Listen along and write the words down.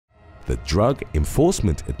The Drug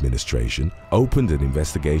Enforcement Administration opened an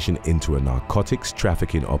investigation into a narcotics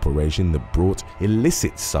trafficking operation that brought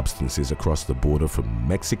illicit substances across the border from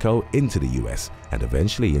Mexico into the US and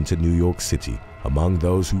eventually into New York City. Among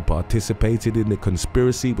those who participated in the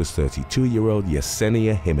conspiracy was 32-year-old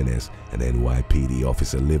Yesenia Jimenez, an NYPD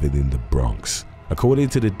officer living in the Bronx. According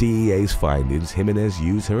to the DEA's findings, Jimenez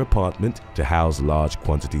used her apartment to house large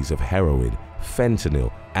quantities of heroin,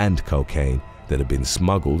 fentanyl, and cocaine that had been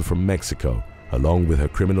smuggled from Mexico. Along with her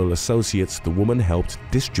criminal associates, the woman helped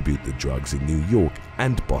distribute the drugs in New York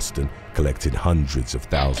and Boston, collecting hundreds of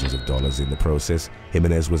thousands of dollars in the process.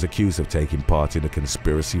 Jimenez was accused of taking part in a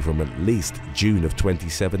conspiracy from at least June of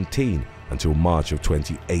 2017 until March of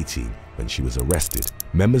 2018, when she was arrested.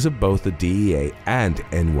 Members of both the DEA and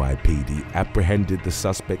NYPD apprehended the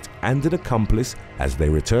suspect and an accomplice as they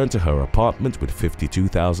returned to her apartment with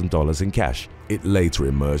 $52,000 in cash. It later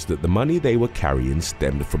emerged that the money they were carrying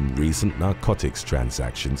stemmed from recent narcotics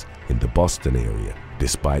transactions in the Boston area.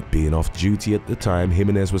 Despite being off duty at the time,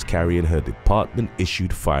 Jimenez was carrying her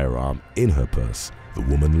department-issued firearm in her purse. The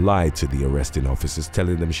woman lied to the arresting officers,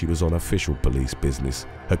 telling them she was on official police business.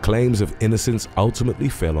 Her claims of innocence ultimately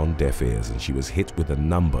fell on deaf ears, and she was hit with a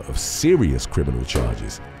number of serious criminal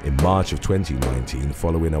charges. In March of 2019,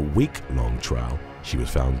 following a week-long trial, she was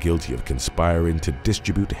found guilty of conspiring to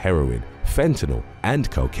distribute heroin, fentanyl, and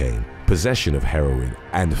cocaine, possession of heroin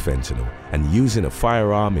and fentanyl, and using a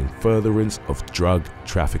firearm in furtherance of drug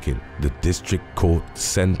trafficking. The district court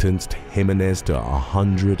sentenced Jimenez to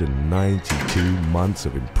 192 months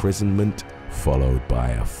of imprisonment, followed by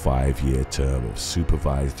a 5-year term of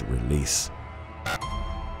supervised release.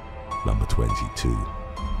 Number 22.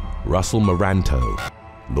 Russell Maranto.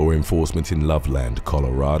 Law enforcement in Loveland,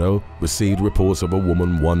 Colorado, received reports of a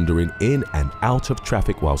woman wandering in and out of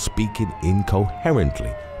traffic while speaking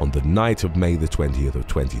incoherently on the night of May the 20th of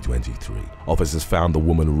 2023. Officers found the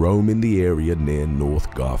woman roaming the area near North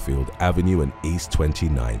Garfield Avenue and East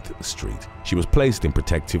 29th Street. She was placed in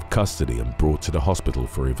protective custody and brought to the hospital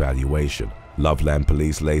for evaluation. Loveland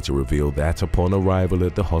police later revealed that upon arrival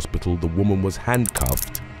at the hospital, the woman was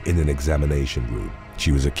handcuffed in an examination room.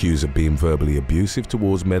 She was accused of being verbally abusive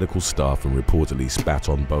towards medical staff and reportedly spat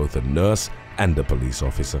on both a nurse and a police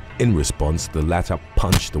officer. In response, the latter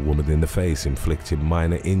punched the woman in the face, inflicting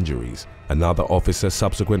minor injuries. Another officer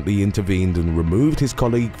subsequently intervened and removed his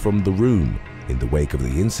colleague from the room. In the wake of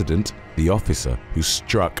the incident, the officer who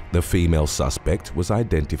struck the female suspect was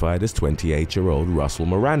identified as 28-year-old Russell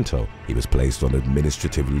Maranto. He was placed on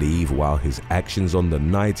administrative leave while his actions on the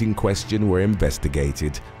night in question were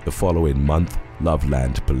investigated. The following month,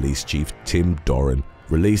 Loveland Police Chief Tim Doran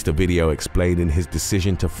released a video explaining his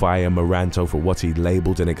decision to fire Maranto for what he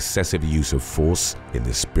labeled an excessive use of force. In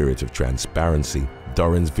the spirit of transparency,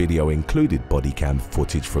 Doran's video included body cam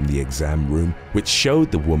footage from the exam room, which showed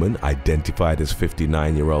the woman, identified as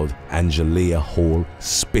 59-year-old Angelia Hall,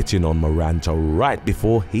 spitting on Maranto right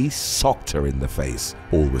before he socked her in the face.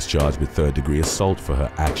 Hall was charged with third-degree assault for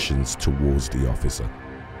her actions towards the officer.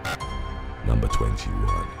 Number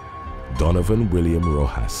 21. Donovan William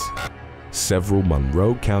Rojas. Several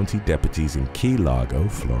Monroe County deputies in Key Largo,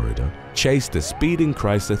 Florida, chased a speeding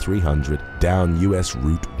Chrysler 300 down US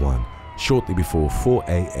Route 1 shortly before 4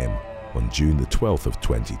 a.m. on June the 12th of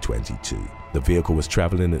 2022. The vehicle was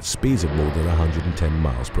traveling at speeds of more than 110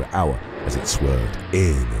 miles per hour as it swerved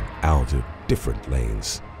in and out of different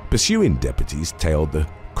lanes. Pursuing deputies tailed the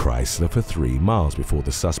Chrysler for 3 miles before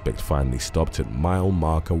the suspect finally stopped at mile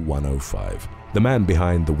marker 105. The man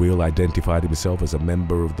behind the wheel identified himself as a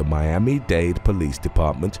member of the Miami-Dade Police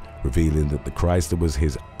Department, revealing that the Chrysler was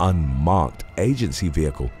his unmarked agency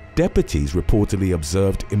vehicle. Deputies reportedly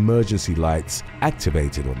observed emergency lights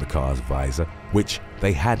activated on the car's visor, which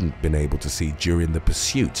they hadn't been able to see during the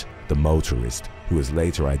pursuit. The motorist, who was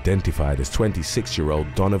later identified as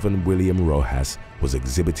 26-year-old Donovan William Rojas, was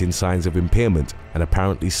exhibiting signs of impairment and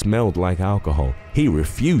apparently smelled like alcohol. He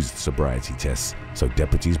refused sobriety tests, so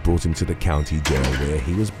deputies brought him to the county jail, where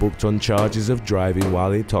he was booked on charges of driving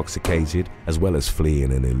while intoxicated, as well as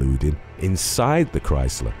fleeing and eluding. Inside the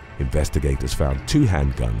Chrysler, investigators found 2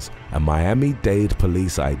 handguns, a Miami-Dade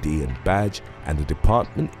police ID and badge, and a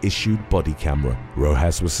department-issued body camera.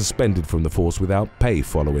 Rojas was suspended from the force without pay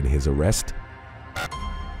following his arrest.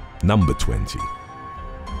 Number 20.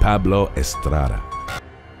 Pablo Estrada.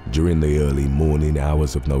 During the early morning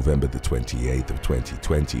hours of November the 28th of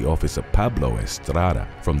 2020, Officer Pablo Estrada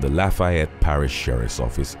from the Lafayette Parish Sheriff's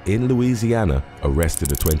Office in Louisiana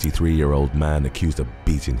arrested a 23-year-old man accused of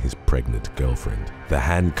beating his pregnant girlfriend. The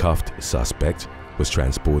handcuffed suspect was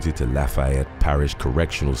transported to Lafayette Parish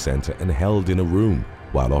Correctional Center and held in a room.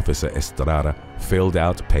 while Officer Estrada filled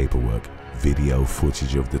out paperwork. Video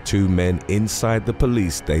footage of the two men inside the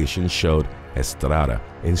police station showed Estrada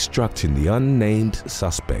instructing the unnamed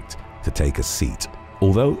suspect to take a seat.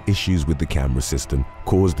 Although issues with the camera system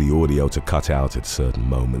caused the audio to cut out at certain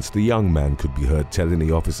moments, the young man could be heard telling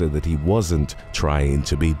the officer that he wasn't trying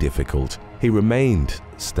to be difficult. He remained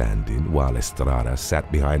standing while Estrada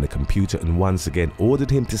sat behind a computer and once again ordered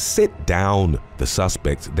him to sit down. The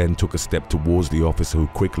suspect then took a step towards the officer, who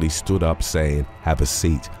quickly stood up saying, "Have a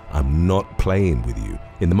seat, I'm not playing with you."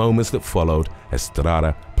 In the moments that followed,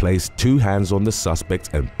 Estrada placed two hands on the suspect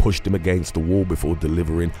and pushed him against the wall before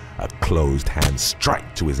delivering a closed hand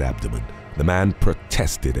strike to his abdomen. The man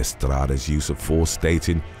protested Estrada's use of force,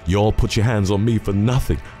 stating, "Y'all put your hands on me for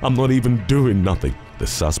nothing. I'm not even doing nothing." The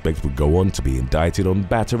suspect would go on to be indicted on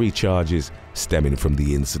battery charges stemming from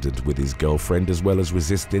the incident with his girlfriend, as well as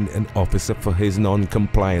resisting an officer for his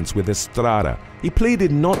non-compliance with Estrada. He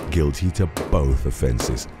pleaded not guilty to both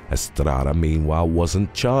offenses. Estrada, meanwhile,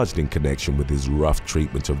 wasn't charged in connection with his rough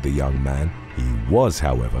treatment of the young man. He was,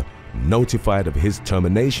 however, notified of his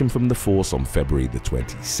termination from the force on February the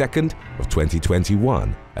 22nd of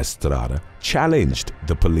 2021. Estrada challenged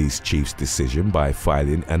the police chief's decision by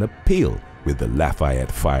filing an appeal with the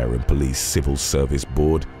Lafayette Fire and Police Civil Service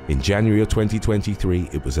Board. In January of 2023,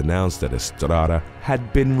 it was announced that Estrada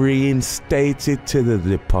had been reinstated to the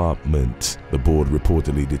department. The board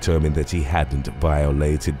reportedly determined that he hadn't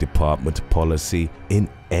violated department policy in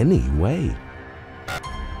any way.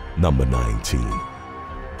 Number 19.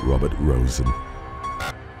 Robert Rosen.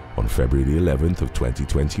 On February the 11th of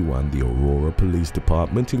 2021, the Aurora Police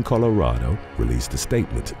Department in Colorado released a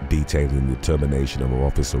statement detailing the termination of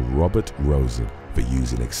Officer Robert Rosen for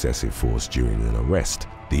using excessive force during an arrest.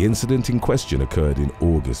 The incident in question occurred in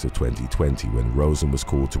August of 2020 when Rosen was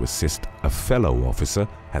called to assist a fellow officer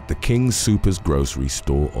at the King Soopers grocery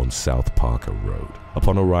store on South Parker Road.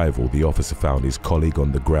 Upon arrival, the officer found his colleague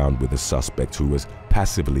on the ground with a suspect who was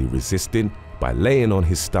passively resisting by laying on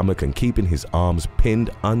his stomach and keeping his arms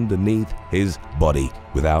pinned underneath his body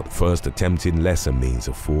without first attempting lesser means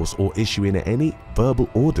of force or issuing any verbal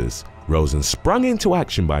orders. Rosen sprung into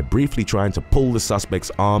action by briefly trying to pull the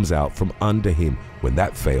suspect's arms out from under him. When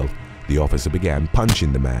that failed, the officer began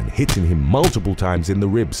punching the man, hitting him multiple times in the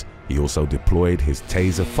ribs. He also deployed his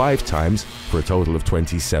taser 5 times for a total of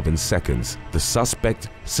 27 seconds. The suspect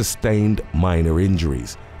sustained minor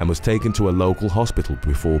injuries and was taken to a local hospital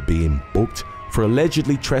before being booked for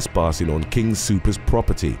allegedly trespassing on King Soopers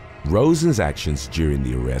property. Rosen's actions during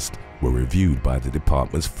the arrest were reviewed by the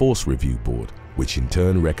department's Force Review Board, which in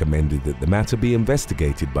turn recommended that the matter be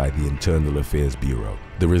investigated by the Internal Affairs Bureau.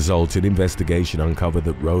 The resulting investigation uncovered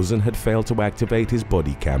that Rosen had failed to activate his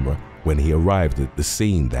body camera when he arrived at the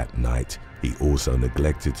scene that night. He also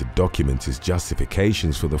neglected to document his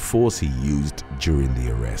justifications for the force he used during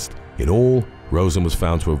the arrest. In all, Rosen was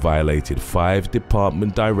found to have violated 5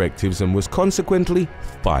 department directives and was consequently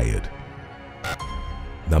fired.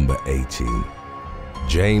 Number 18.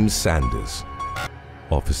 James Sanders.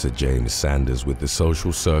 Officer James Sanders with the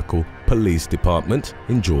Social Circle Police Department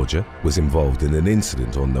in Georgia was involved in an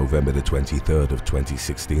incident on November the 23rd of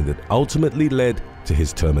 2016 that ultimately led to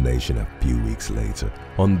his termination a few weeks later.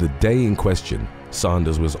 On the day in question,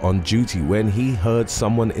 Sanders was on duty when he heard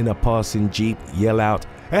someone in a passing Jeep yell out,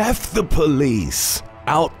 "F the police!"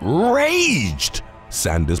 Outraged,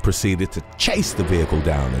 Sanders proceeded to chase the vehicle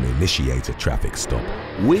down and initiate a traffic stop,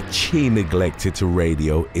 which he neglected to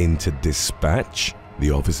radio into dispatch.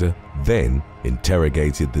 The officer then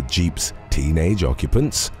interrogated the Jeep's teenage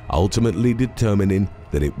occupants, ultimately determining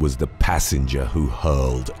that it was the passenger who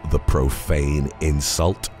hurled the profane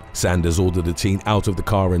insult. Sanders ordered the teen out of the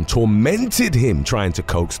car and tormented him, trying to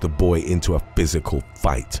coax the boy into a physical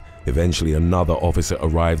fight. Eventually, another officer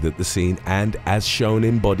arrived at the scene and, as shown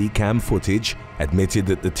in body cam footage, admitted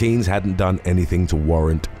that the teens hadn't done anything to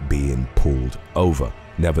warrant being pulled over.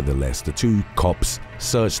 Nevertheless, the 2 cops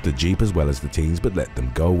searched the Jeep as well as the teens, but let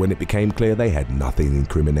them go when it became clear they had nothing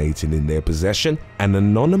incriminating in their possession. An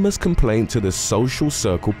anonymous complaint to the Social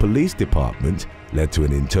Circle Police Department led to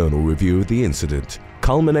an internal review of the incident,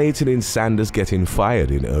 culminating in Sanders getting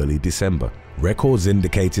fired in early December. Records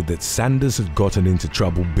indicated that Sanders had gotten into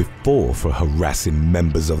trouble before for harassing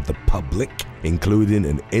members of the public, including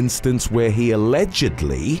an instance where he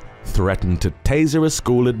allegedly threatened to taser a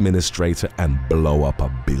school administrator and blow up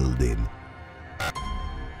a building.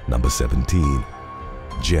 Number 17.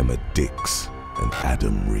 Gemma Dix and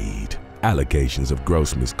Adam Reed. Allegations of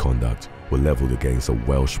gross misconduct were leveled against a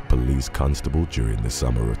Welsh police constable during the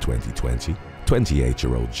summer of 2020.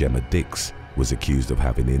 28-year-old Gemma Dix was accused of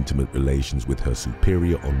having intimate relations with her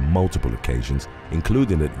superior on multiple occasions,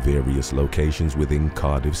 including at various locations within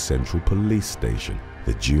Cardiff's Central Police Station.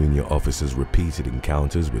 The junior officer's repeated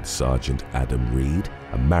encounters with Sergeant Adam Reed,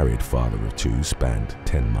 a married father of two, spanned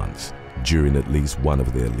 10 months. During at least one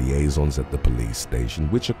of their liaisons at the police station,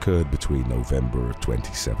 which occurred between November of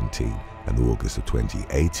 2017 and August of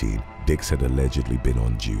 2018, Dix had allegedly been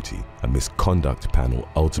on duty. A misconduct panel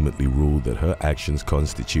ultimately ruled that her actions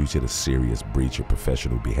constituted a serious breach of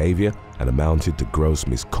professional behavior and amounted to gross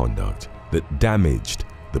misconduct that damaged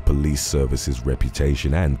the police service's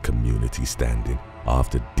reputation and community standing.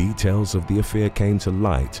 After details of the affair came to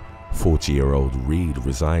light, 40-year-old Reed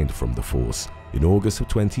resigned from the force. In August of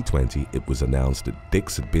 2020, it was announced that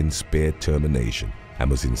Dix had been spared termination and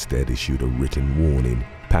was instead issued a written warning.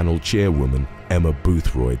 Panel chairwoman Emma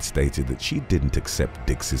Boothroyd stated that she didn't accept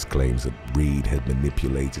Dix's claims that Reed had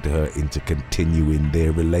manipulated her into continuing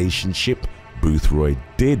their relationship. Boothroyd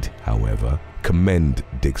did, however, commend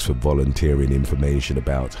Dix for volunteering information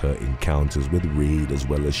about her encounters with Reed, as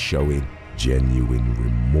well as showing genuine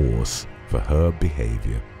remorse for her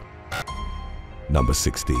behavior. Number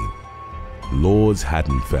 16. Lords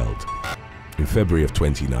Haddonfield. In February of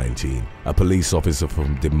 2019, a police officer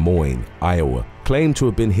from Des Moines, Iowa, claimed to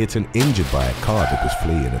have been hit and injured by a car that was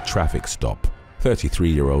fleeing a traffic stop.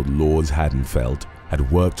 33-year-old Lords Haddonfield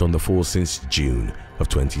had worked on the force since June of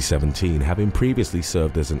 2017, having previously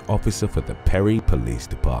served as an officer for the Perry Police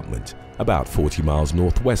Department, about 40 miles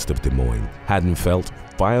northwest of Des Moines. Haddonfield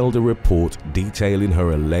filed a report detailing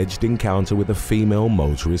her alleged encounter with a female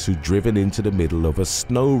motorist who'd driven into the middle of a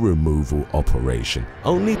snow removal operation,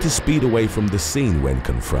 only to speed away from the scene when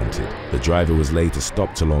confronted. The driver was later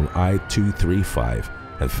stopped along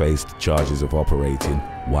I-235 and faced charges of operating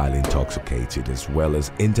while intoxicated, as well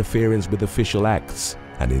as interference with official acts.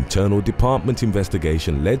 An internal department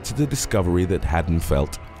investigation led to the discovery that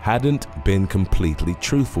Haddonfield hadn't been completely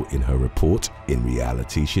truthful in her report. In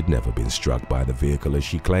reality, she'd never been struck by the vehicle as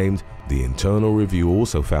she claimed. The internal review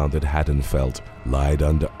also found that Haddonfield lied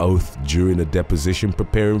under oath during a deposition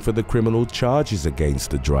preparing for the criminal charges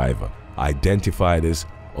against the driver, identified as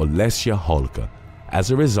Olesya Holka.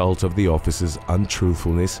 As a result of the officer's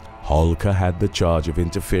untruthfulness, Holka had the charge of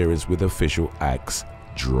interference with official acts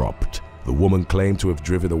dropped. The woman claimed to have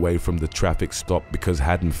driven away from the traffic stop because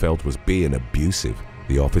Haddonfield was being abusive.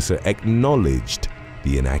 The officer acknowledged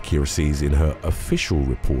the inaccuracies in her official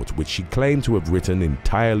report, which she claimed to have written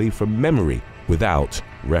entirely from memory without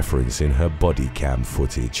referencing her body cam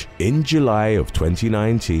footage. In July of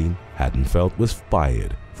 2019, Haddonfield was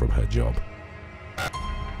fired from her job.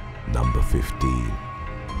 Number 15.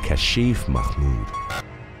 Kashif Mahmood.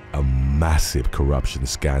 A massive corruption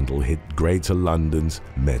scandal hit Greater London's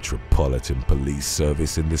Metropolitan Police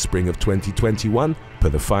Service in the spring of 2021. Per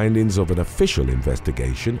the findings of an official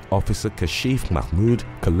investigation, Officer Kashif Mahmood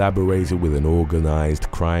collaborated with an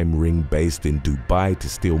organized crime ring based in Dubai to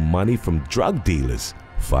steal money from drug dealers.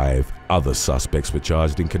 5 other suspects were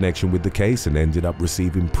charged in connection with the case and ended up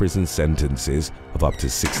receiving prison sentences of up to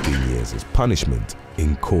 16 years as punishment.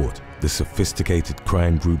 In court, the sophisticated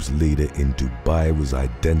crime group's leader in Dubai was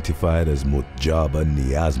identified as Mujaba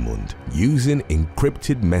Niazmund. Using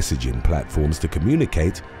encrypted messaging platforms to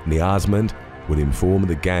communicate, Niazmund would inform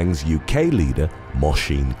the gang's UK leader,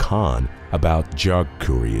 Moshin Khan, about drug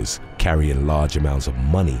couriers carrying large amounts of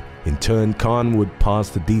money. In turn, Khan would pass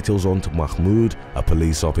the details on to Mahmood, a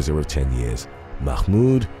police officer of 10 years.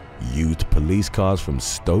 Mahmood used police cars from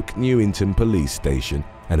Stoke Newington Police Station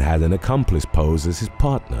and had an accomplice pose as his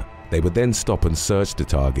partner. They would then stop and search the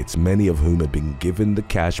targets, many of whom had been given the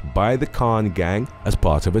cash by the Khan gang as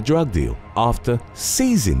part of a drug deal. After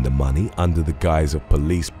seizing the money under the guise of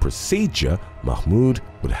police procedure, Mahmood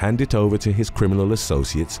would hand it over to his criminal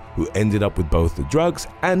associates, who ended up with both the drugs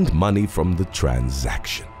and money from the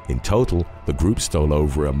transaction. In total, the group stole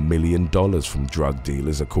over $1 million from drug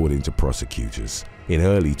dealers, according to prosecutors. In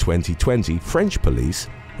early 2020, French police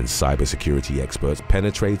and cybersecurity experts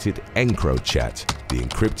penetrated EncroChat, the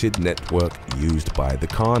encrypted network used by the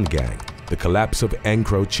Khan gang. The collapse of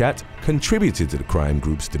EncroChat contributed to the crime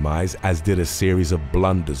group's demise, as did a series of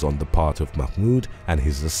blunders on the part of Mahmood and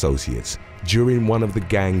his associates. During one of the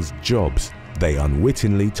gang's jobs, they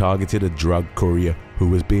unwittingly targeted a drug courier who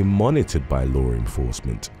was being monitored by law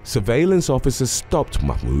enforcement. Surveillance officers stopped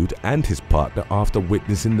Mahmood and his partner after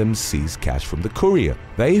witnessing them seize cash from the courier.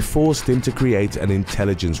 They forced him to create an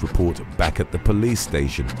intelligence report back at the police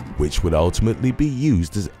station, which would ultimately be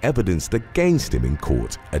used as evidence against him in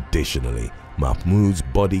court. Additionally, Mahmood's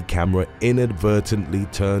body camera inadvertently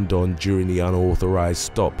turned on during the unauthorized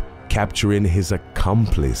stop, capturing his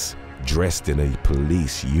accomplice dressed in a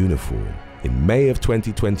police uniform. In May of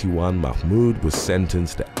 2021, Mahmoud was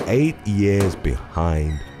sentenced to 8 years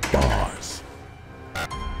behind bars.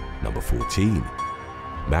 Number 14.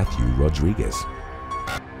 Matthew Rodriguez.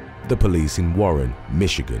 The police in Warren,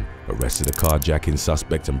 Michigan, arrested a carjacking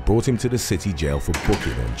suspect and brought him to the city jail for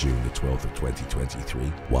booking on June the 12th of 2023.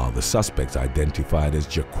 While the suspect, identified as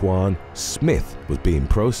Jaquan Smith, was being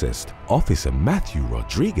processed, Officer Matthew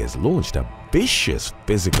Rodriguez launched a vicious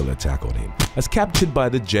physical attack on him. As captured by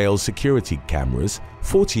the jail's security cameras,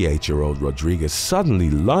 48-year-old Rodriguez suddenly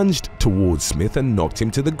lunged towards Smith and knocked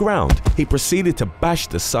him to the ground. He proceeded to bash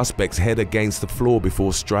the suspect's head against the floor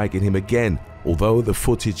before striking him again. Although the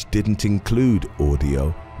footage didn't include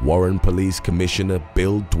audio, Warren Police Commissioner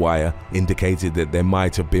Bill Dwyer indicated that there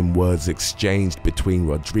might have been words exchanged between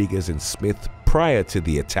Rodriguez and Smith prior to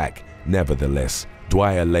the attack. Nevertheless,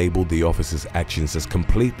 Dwyer labeled the officer's actions as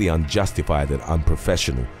completely unjustified and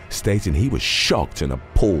unprofessional, stating he was shocked and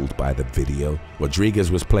appalled by the video.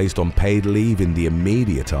 Rodriguez was placed on paid leave in the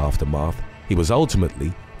immediate aftermath. He was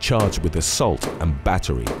ultimately charged with assault and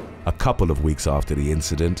battery. A couple of weeks after the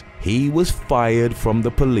incident, he was fired from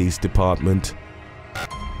the police department.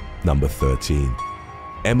 Number 13.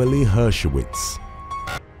 Emily Hershowitz.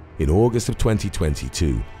 In August of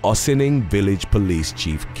 2022, Ossining Village Police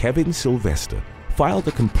Chief Kevin Sylvester filed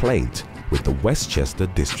a complaint with the Westchester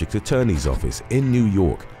District Attorney's Office in New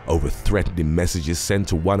York over threatening messages sent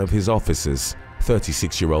to one of his officers.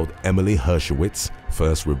 36-year-old Emily Hershowitz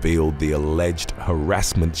first revealed the alleged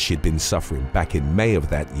harassment she'd been suffering back in May of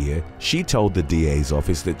that year. She told the DA's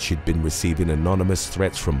office that she'd been receiving anonymous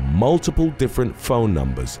threats from multiple different phone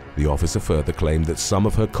numbers. The officer further claimed that some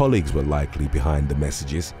of her colleagues were likely behind the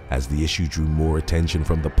messages. As the issue drew more attention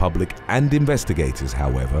from the public and investigators,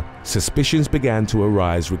 however, suspicions began to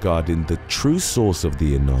arise regarding the true source of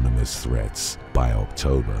the anonymous threats. By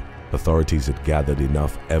October, authorities had gathered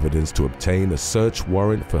enough evidence to obtain a search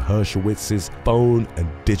warrant for Hershowitz's phone and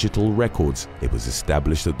digital records. It was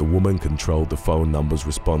established that the woman controlled the phone numbers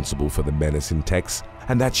responsible for the menacing texts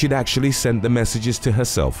and that she'd actually sent the messages to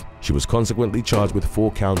herself. She was consequently charged with 4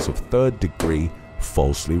 counts of third-degree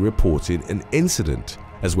falsely reporting an incident,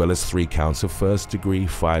 as well as 3 counts of first-degree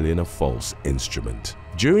filing a false instrument.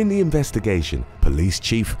 During the investigation, Police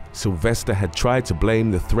Chief Sylvester had tried to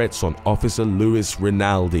blame the threats on Officer Louis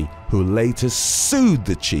Rinaldi, who later sued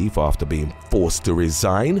the chief after being forced to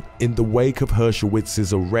resign. In the wake of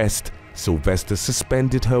Hershowitz's arrest, Sylvester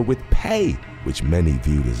suspended her with pay, which many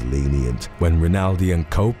viewed as lenient. When Rinaldi and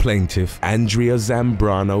co-plaintiff Andrea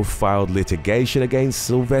Zambrano filed litigation against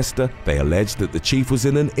Sylvester, they alleged that the chief was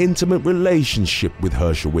in an intimate relationship with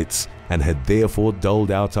Hershowitz and had therefore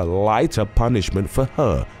doled out a lighter punishment for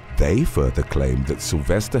her. They further claimed that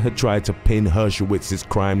Sylvester had tried to pin Hershowitz's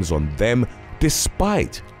crimes on them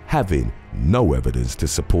despite having no evidence to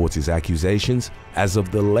support his accusations. As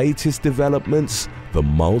of the latest developments, the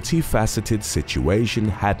multifaceted situation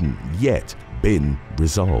hadn't yet been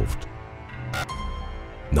resolved.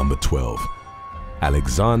 Number 12.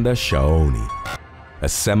 Alexander Shaoni. A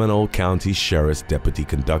Seminole County Sheriff's deputy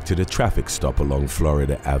conducted a traffic stop along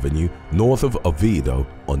Florida Avenue north of Oviedo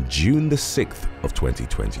on June the 6th of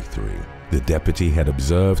 2023. The deputy had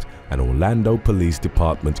observed an Orlando Police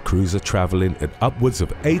Department cruiser traveling at upwards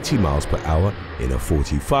of 80 miles per hour in a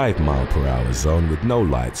 45-mile-per-hour zone with no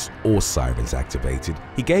lights or sirens activated.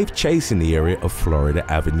 He gave chase in the area of Florida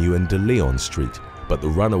Avenue and De Leon Street, but the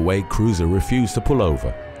runaway cruiser refused to pull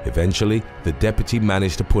over. Eventually, the deputy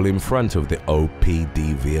managed to pull in front of the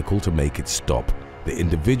OPD vehicle to make it stop. The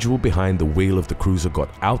individual behind the wheel of the cruiser got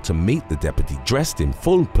out to meet the deputy dressed in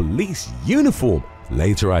full police uniform.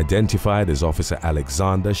 Later identified as Officer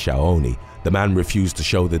Alexander Shaoni, the man refused to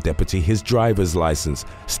show the deputy his driver's license,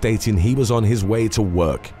 stating he was on his way to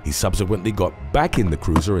work. He subsequently got back in the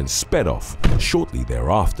cruiser and sped off. Shortly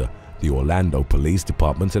thereafter, the Orlando Police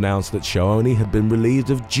Department announced that Shaoni had been relieved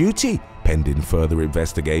of duty. Pending further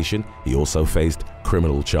investigation, he also faced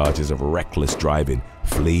criminal charges of reckless driving,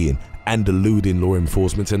 fleeing and eluding law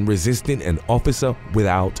enforcement, and resisting an officer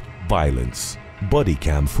without violence. Body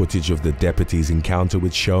cam footage of the deputy's encounter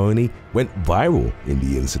with Shaoni went viral in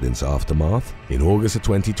the incident's aftermath. In August of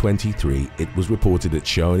 2023, it was reported that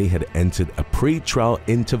Shaoni had entered a pre-trial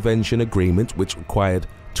intervention agreement which required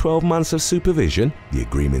 12 months of supervision. The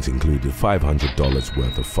agreement included $500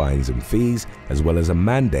 worth of fines and fees, as well as a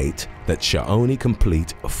mandate that Shaoni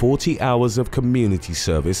complete 40 hours of community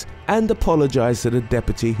service and apologize to the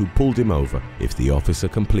deputy who pulled him over. If the officer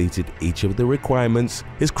completed each of the requirements,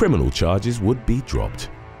 his criminal charges would be dropped.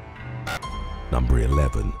 Number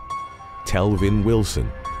 11. Telvin Wilson.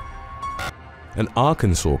 An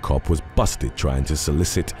Arkansas cop was busted trying to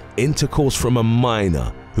solicit intercourse from a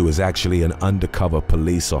minor who was actually an undercover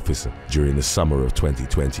police officer during the summer of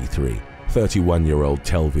 2023. 31-year-old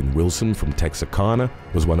Telvin Wilson from Texarkana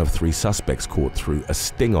was one of 3 suspects caught through a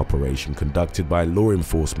sting operation conducted by law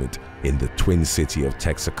enforcement in the Twin City of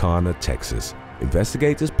Texarkana, Texas.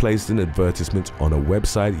 Investigators placed an advertisement on a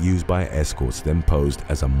website used by escorts, then posed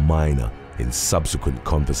as a minor in subsequent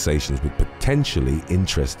conversations with potentially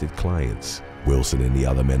interested clients. Wilson and the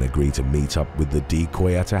other men agreed to meet up with the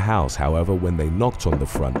decoy at a house. However, when they knocked on the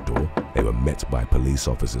front door, they were met by police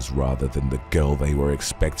officers rather than the girl they were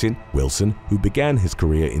expecting. Wilson, who began his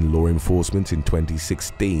career in law enforcement in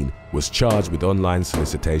 2016, was charged with online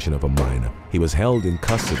solicitation of a minor. He was held in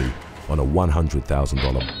custody on a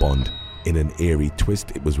 $100,000 bond. In an eerie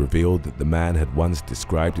twist, it was revealed that the man had once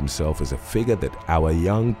described himself as a figure that our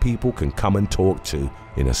young people can come and talk to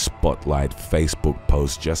in a Spotlight Facebook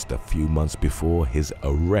post just a few months before his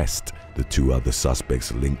arrest. The 2 other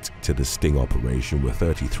suspects linked to the sting operation were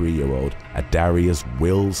 33-year-old Adarius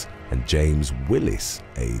Wills and James Willis,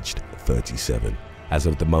 aged 37. As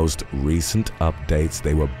of the most recent updates,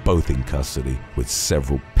 they were both in custody with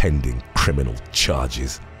several pending criminal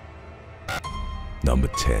charges. Number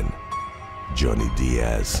 10. Johnny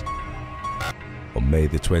Diaz. On May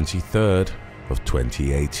the 23rd of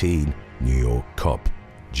 2018, New York cop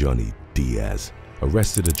Johnny Diaz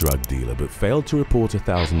arrested a drug dealer but failed to report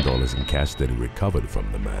 $1,000 in cash that he recovered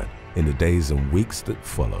from the man. In the days and weeks that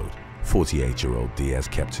followed, 48-year-old Diaz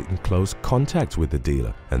kept in close contact with the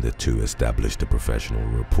dealer, and the 2 established a professional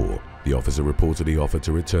rapport. The officer reportedly offered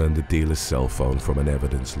to return the dealer's cell phone from an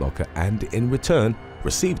evidence locker and, in return,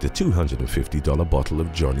 received a $250 bottle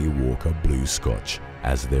of Johnny Walker Blue Scotch.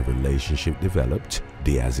 As their relationship developed,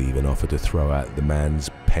 Diaz even offered to throw out the man's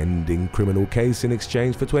pending criminal case in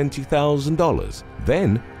exchange for $20,000.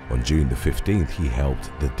 Then, on June the 15th, he helped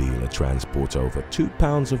the dealer transport over 2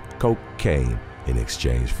 pounds of cocaine in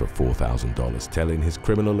exchange for $4,000, telling his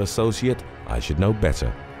criminal associate, "I should know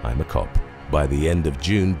better, I'm a cop." By the end of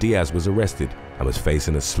June, Diaz was arrested and was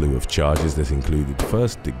facing a slew of charges that included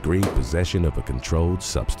first-degree possession of a controlled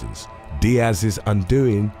substance. Diaz's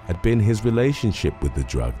undoing had been his relationship with the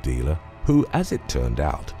drug dealer, who, as it turned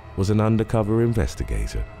out, was an undercover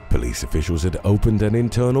investigator. Police officials had opened an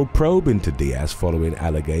internal probe into Diaz following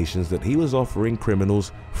allegations that he was offering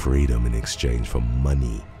criminals freedom in exchange for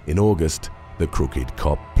money. In August, the crooked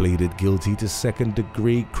cop pleaded guilty to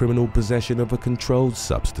second-degree criminal possession of a controlled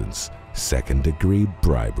substance, second-degree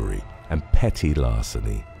bribery, and petty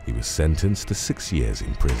larceny. He was sentenced to 6 years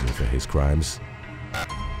in prison for his crimes.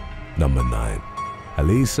 Number 9.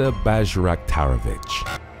 Alisa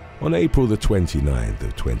Bajraktarovich. On April the 29th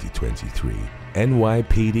of 2023,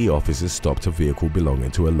 NYPD officers stopped a vehicle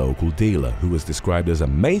belonging to a local dealer who was described as a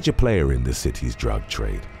major player in the city's drug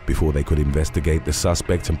trade. Before they could investigate the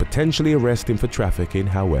suspect and potentially arrest him for trafficking,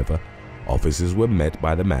 however, officers were met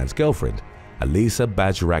by the man's girlfriend, Alisa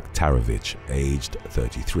Bajraktarovich, aged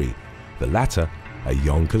 33. The latter, a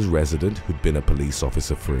Yonkers resident who'd been a police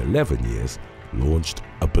officer for 11 years, launched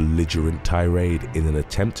a belligerent tirade in an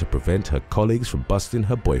attempt to prevent her colleagues from busting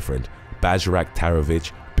her boyfriend.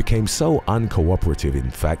 Bajraktarovich became so uncooperative, in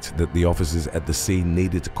fact, that the officers at the scene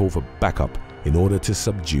needed to call for backup in order to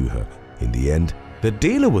subdue her. In the end, the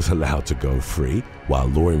dealer was allowed to go free, while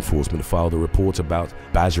law enforcement filed a report about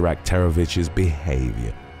Bajraktarovich's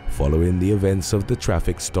behavior. Following the events of the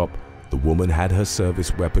traffic stop, the woman had her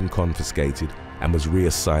service weapon confiscated and was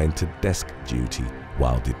reassigned to desk duty,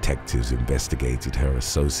 while detectives investigated her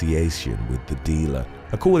association with the dealer.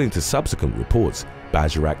 According to subsequent reports,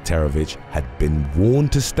 Bajraktarovich had been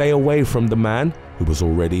warned to stay away from the man, who was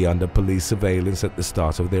already under police surveillance at the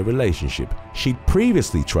start of their relationship. She'd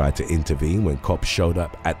previously tried to intervene when cops showed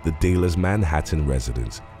up at the dealer's Manhattan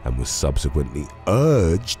residence and was subsequently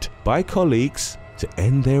urged by colleagues to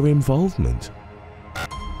end their involvement.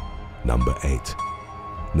 Number 8.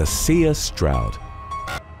 Nasia Stroud.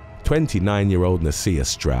 29-year-old Nasia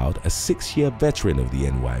Stroud, a 6-year veteran of the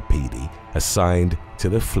NYPD, assigned to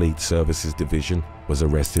the Fleet Services Division, was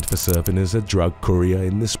arrested for serving as a drug courier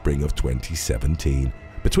in the spring of 2017.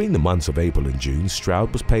 Between the months of April and June,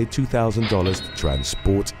 Stroud was paid $2,000 to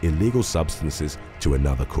transport illegal substances to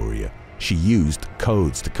another courier. She used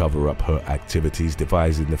codes to cover up her activities,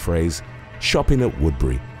 devising the phrase, "shopping at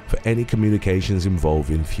Woodbury," for any communications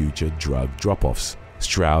involving future drug drop-offs.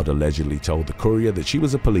 Stroud allegedly told the courier that she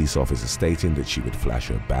was a police officer, stating that she would flash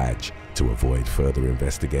her badge to avoid further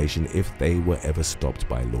investigation if they were ever stopped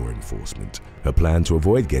by law enforcement. Her plan to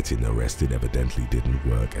avoid getting arrested evidently didn't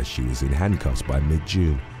work, as she was in handcuffs by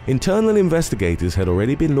mid-June. Internal investigators had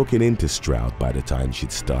already been looking into Stroud by the time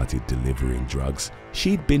she'd started delivering drugs.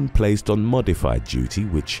 she'd been placed on modified duty,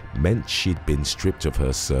 which meant she'd been stripped of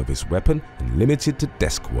her service weapon and limited to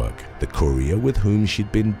desk work. The courier with whom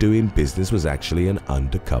she'd been doing business was actually an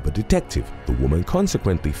undercover detective. The woman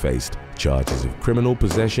consequently faced charges of criminal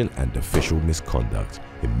possession and official misconduct.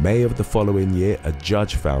 In May of the following year, a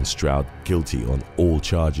judge found Stroud guilty on all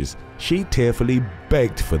charges. She tearfully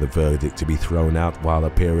begged for the verdict to be thrown out while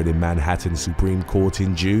appearing in Manhattan Supreme Court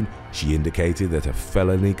in June. She indicated that a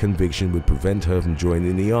felony conviction would prevent her from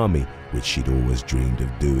joining the army, which she'd always dreamed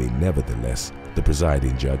of doing. Nevertheless, the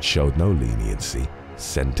presiding judge showed no leniency,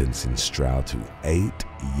 sentencing Stroud to 8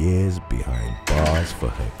 years behind bars for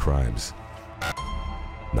her crimes.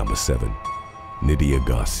 Number 7. Nydia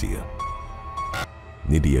Garcia.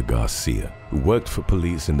 Nydia Garcia, who worked for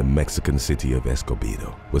police in the Mexican city of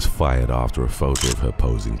Escobedo, was fired after a photo of her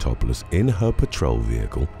posing topless in her patrol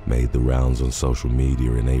vehicle made the rounds on social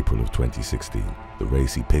media in April of 2016. The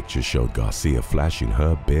racy picture showed Garcia flashing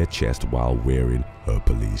her bare chest while wearing her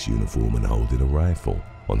police uniform and holding a rifle.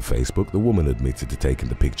 On Facebook, the woman admitted to taking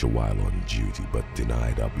the picture while on duty, but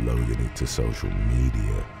denied uploading it to social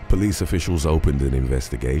media. Police officials opened an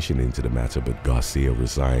investigation into the matter, but Garcia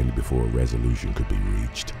resigned before a resolution could be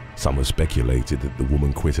reached. Some have speculated that the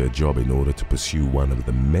woman quit her job in order to pursue one of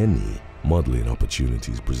the many modeling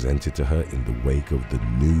opportunities presented to her in the wake of the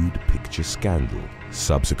nude picture scandal.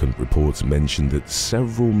 Subsequent reports mentioned that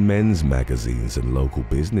several men's magazines and local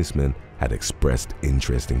businessmen had expressed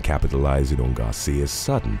interest in capitalizing on Garcia's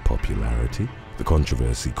sudden popularity. The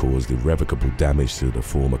controversy caused irrevocable damage to the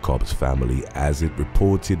former cop's family, as it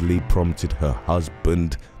reportedly prompted her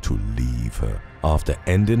husband to leave her. After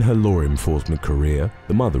ending her law enforcement career,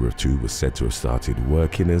 the mother of 2 was said to have started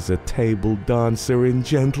working as a table dancer in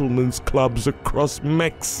gentlemen's clubs across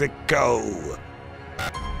Mexico.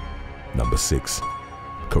 Number 6.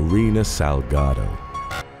 Karina Salgado.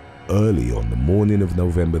 Early on the morning of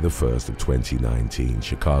November the 1st of 2019,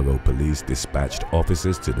 Chicago police dispatched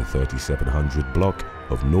officers to the 3700 block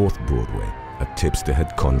of North Broadway. A tipster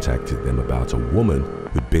had contacted them about a woman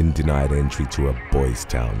who'd been denied entry to a Boys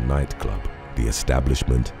Town nightclub. The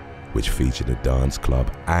establishment, which featured a dance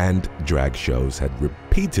club and drag shows, had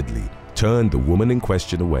repeatedly turned the woman in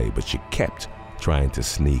question away, but she kept trying to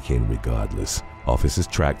sneak in regardless. Officers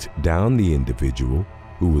tracked down the individual,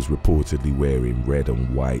 who was reportedly wearing red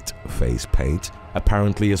and white face paint,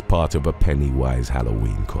 apparently as part of a Pennywise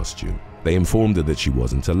Halloween costume. They informed her that she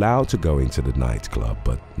wasn't allowed to go into the nightclub,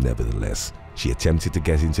 but nevertheless, she attempted to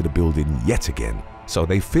get into the building yet again, so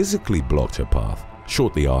they physically blocked her path.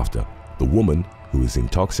 Shortly after, the woman, who was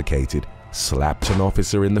intoxicated, slapped an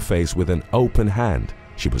officer in the face with an open hand.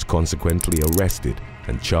 She was consequently arrested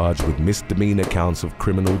and charged with misdemeanor counts of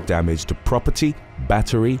criminal damage to property,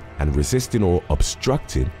 battery, and resisting or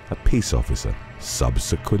obstructing a peace officer.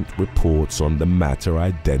 Subsequent reports on the matter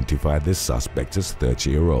identified the suspect as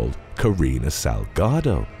 30-year-old Karina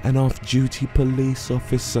Salgado, an off-duty police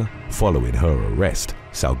officer. Following her arrest,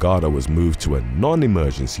 Salgado was moved to a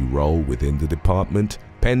non-emergency role within the department,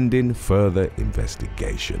 pending further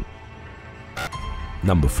investigation.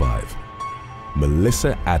 Number 5.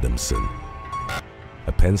 Melissa Adamson.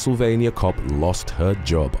 A Pennsylvania cop lost her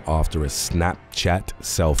job after a Snapchat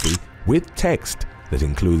selfie with text that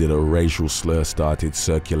included a racial slur started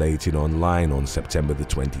circulating online on September the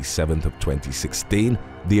 27th of 2016.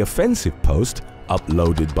 The offensive post,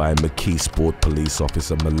 uploaded by McKeesport police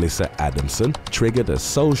officer Melissa Adamson, triggered a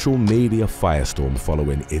social media firestorm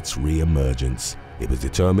following its re-emergence. It was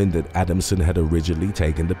determined that Adamson had originally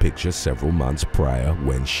taken the picture several months prior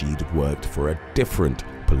when she'd worked for a different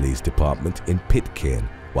police department in Pitcairn.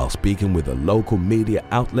 While speaking with a local media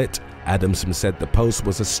outlet, Adamson said the post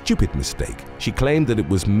was a stupid mistake. She claimed that it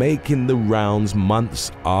was making the rounds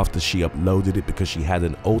months after she uploaded it because she had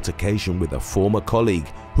an altercation with a former colleague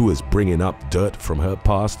who was bringing up dirt from her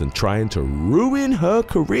past and trying to ruin her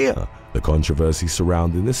career. The controversy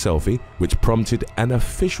surrounding the selfie, which prompted an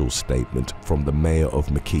official statement from the mayor of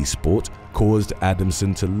McKeesport, caused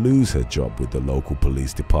Adamson to lose her job with the local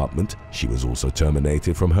police department. She was also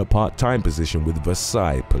terminated from her part-time position with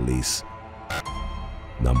Versailles Police.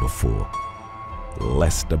 Number 4.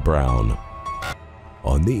 Lester Brown.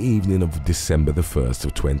 On the evening of December the 1st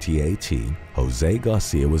of 2018, Jose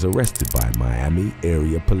Garcia was arrested by Miami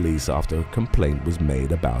area police after a complaint was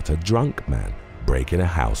made about a drunk man breaking a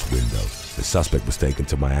house window. The suspect was taken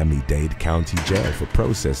to Miami-Dade County Jail for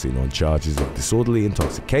processing on charges of disorderly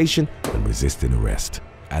intoxication and resisting arrest.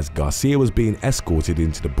 As Garcia was being escorted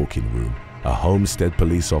into the booking room, a Homestead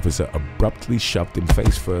police officer abruptly shoved him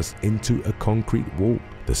face first into a concrete wall.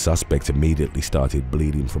 The suspect immediately started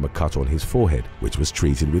bleeding from a cut on his forehead, which was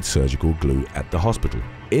treated with surgical glue at the hospital.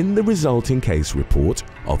 In the resulting case report,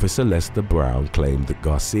 Officer Lester Brown claimed that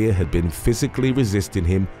Garcia had been physically resisting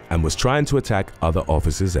him and was trying to attack other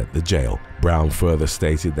officers at the jail. Brown further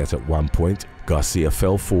stated that at one point, Garcia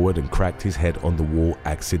fell forward and cracked his head on the wall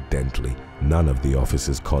accidentally. None of the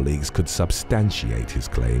officer's colleagues could substantiate his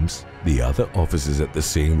claims. The other officers at the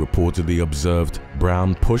scene reportedly observed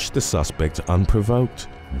Brown pushed the suspect unprovoked.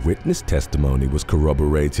 Witness testimony was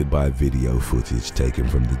corroborated by video footage taken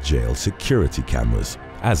from the jail security cameras.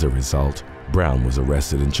 As a result, Brown was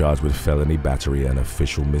arrested and charged with felony battery and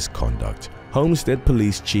official misconduct. Homestead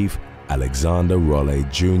Police Chief Alexander Raleigh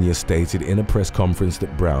Jr. stated in a press conference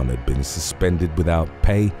that Brown had been suspended without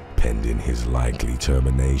pay pending his likely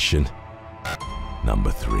termination.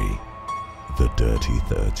 Number 3. The Dirty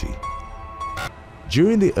 30.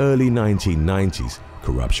 During the early 1990s,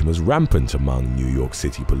 corruption was rampant among New York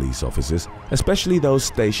City police officers, especially those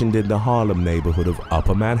stationed in the Harlem neighborhood of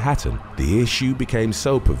Upper Manhattan. The issue became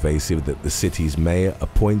so pervasive that the city's mayor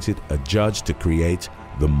appointed a judge to create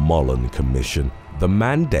the Mullen Commission. The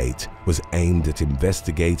mandate was aimed at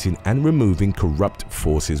investigating and removing corrupt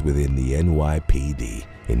forces within the NYPD.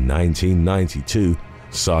 In 1992,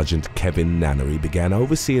 Sergeant Kevin Nannery began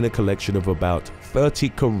overseeing a collection of about 30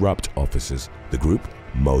 corrupt officers. The group,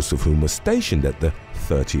 most of whom were stationed at the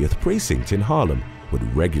 30th Precinct in Harlem,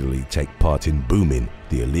 would regularly take part in booming.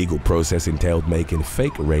 The illegal process entailed making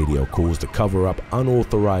fake radio calls to cover up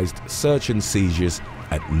unauthorized search and seizures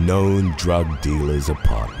at known drug dealers'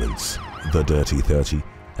 apartments. The Dirty 30,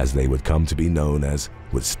 as they would come to be known as,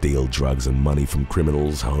 would steal drugs and money from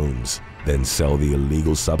criminals' homes, then sell the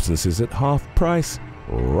illegal substances at half price,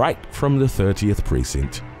 right from the 30th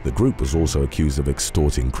Precinct. The group was also accused of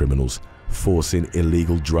extorting criminals, forcing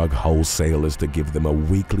illegal drug wholesalers to give them a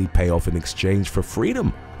weekly payoff in exchange for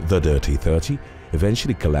freedom. The Dirty 30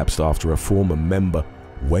 eventually collapsed after a former member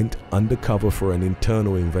went undercover for an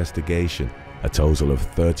internal investigation. A total of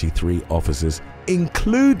 33 officers,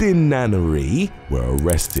 including Nannery, were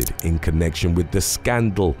arrested in connection with the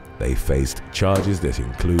scandal. They faced charges that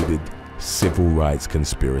included civil rights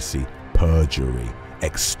conspiracy, perjury,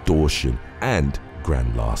 extortion, and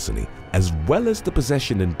grand larceny, as well as the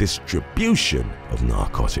possession and distribution of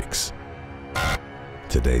narcotics.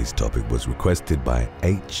 Today's topic was requested by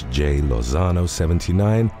H.J. Lozano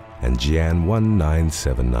 79 and Gian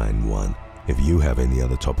 19791. If you have any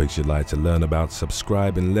other topics you'd like to learn about,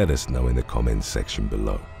 subscribe and let us know in the comments section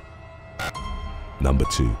below. Number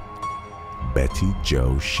 2. Betty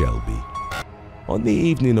Jo Shelby. On the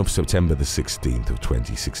evening of September the 16th of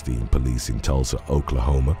 2016, police in Tulsa,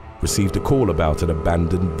 Oklahoma, received a call about an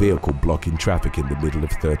abandoned vehicle blocking traffic in the middle of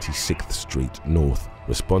 36th Street North.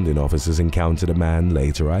 Responding officers encountered a man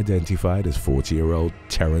later identified as 40-year-old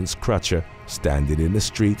Terrence Crutcher standing in the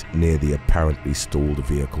street near the apparently stalled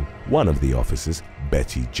vehicle. One of the officers,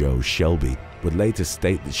 Betty Jo Shelby, would later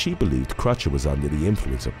state that she believed Crutcher was under the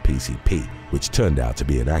influence of PCP, which turned out to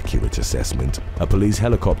be an accurate assessment. A police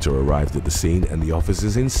helicopter arrived at the scene and the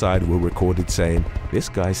officers inside were recorded saying, "This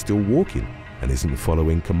guy's still walking and isn't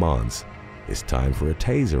following commands. It's time for a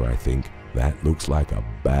taser, I think. That looks like a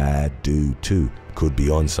bad dude too. Could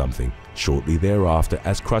be on something." Shortly thereafter,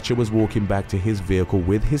 as Crutcher was walking back to his vehicle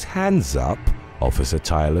with his hands up, Officer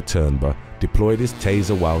Tyler Turnbull deployed his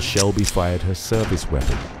taser while Shelby fired her service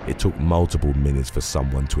weapon. It took multiple minutes for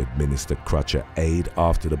someone to administer Crutcher aid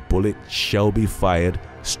after the bullet Shelby fired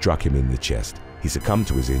struck him in the chest. He succumbed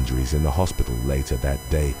to his injuries in the hospital later that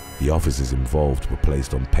day. The officers involved were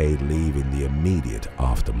placed on paid leave in the immediate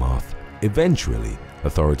aftermath. Eventually,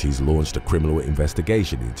 authorities launched a criminal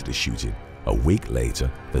investigation into the shooting. A week later,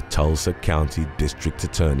 the Tulsa County District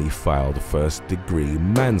Attorney filed first-degree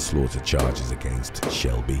manslaughter charges against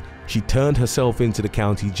Shelby. She turned herself into the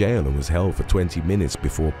county jail and was held for 20 minutes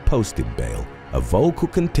before posting bail. A vocal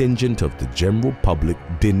contingent of the general public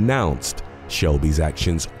denounced Shelby's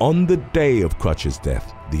actions on the day of Crutcher's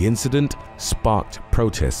death. The incident sparked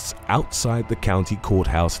protests outside the county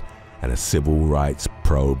courthouse and a civil rights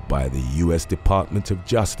probe by the U.S. Department of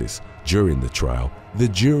Justice. During the trial, the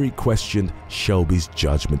jury questioned Shelby's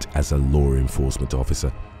judgment as a law enforcement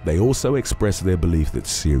officer. They also expressed their belief that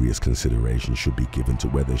serious consideration should be given to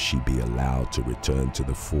whether she be allowed to return to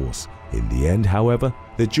the force. In the end, however,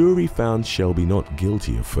 the jury found Shelby not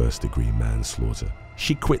guilty of first-degree manslaughter.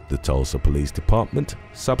 She quit the Tulsa Police Department,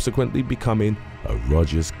 subsequently becoming a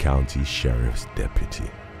Rogers County Sheriff's Deputy.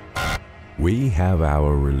 We have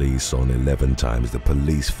our release on 11 times the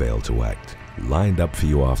police failed to act, lined up for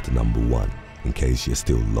you after number 1. in case you're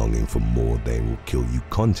still longing for more They Will Kill You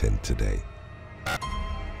content today.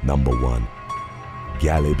 Number 1.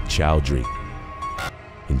 Ghalib Chowdhury.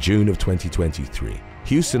 In June of 2023,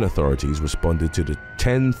 Houston authorities responded to the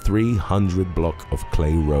 10300 block of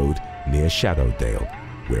Clay Road near Shadowdale,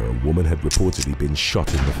 where a woman had reportedly been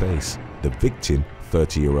shot in the face. The victim,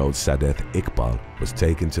 30-year-old Sadeth Iqbal, was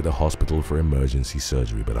taken to the hospital for emergency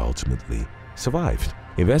surgery but ultimately survived.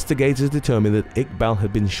 Investigators determined that Iqbal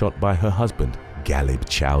had been shot by her husband, Ghalib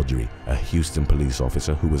Chowdhury, a Houston police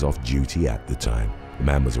officer who was off duty at the time. The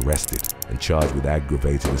man was arrested and charged with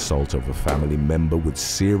aggravated assault of a family member with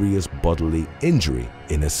serious bodily injury.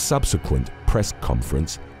 In a subsequent press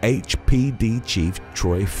conference, HPD Chief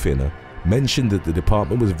Troy Finner mentioned that the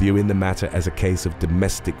department was viewing the matter as a case of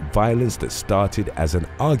domestic violence that started as an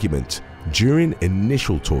argument. During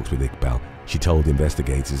initial talks with Iqbal, she told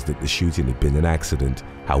investigators that the shooting had been an accident.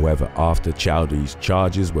 However, after Chowdhury's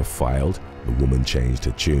charges were filed, the woman changed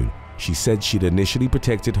her tune. She said she'd initially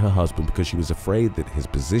protected her husband because she was afraid that his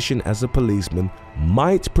position as a policeman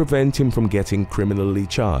might prevent him from getting criminally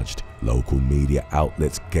charged. Local media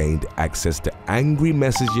outlets gained access to angry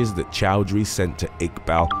messages that Chowdhury sent to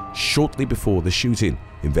Iqbal shortly before the shooting.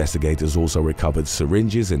 Investigators also recovered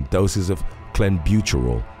syringes and doses of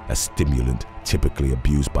clenbuterol, a stimulant typically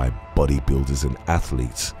abused by bodybuilders and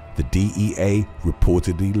athletes. The DEA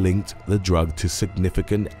reportedly linked the drug to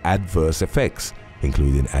significant adverse effects,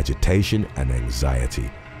 including agitation and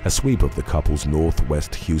anxiety. A sweep of the couple's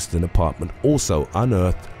northwest Houston apartment also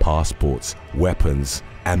unearthed passports, weapons,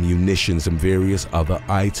 ammunitions, and various other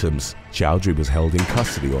items. Chowdhury was held in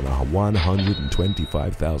custody on a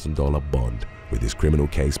 $125,000 bond. With his criminal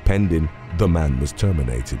case pending, the man was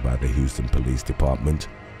terminated by the Houston Police Department.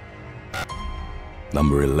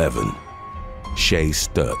 Number 11. Shay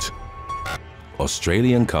Sturt.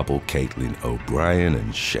 Australian couple Caitlin O'Brien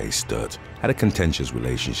and Shay Sturt had a contentious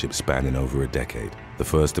relationship spanning over a decade. The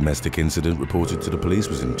first domestic incident reported to the police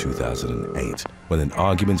was in 2008, when an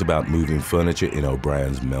argument about moving furniture in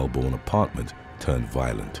O'Brien's Melbourne apartment turned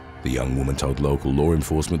violent. The young woman told local law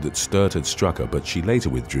enforcement that Sturt had struck her, but she later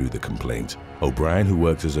withdrew the complaint. O'Brien, who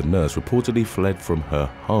worked as a nurse, reportedly fled from her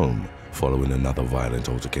home following another violent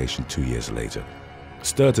altercation 2 years later.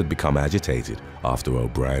 Sturt had become agitated after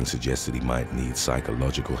O'Brien suggested he might need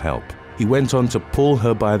psychological help. He went on to pull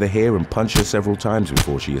her by the hair and punch her several times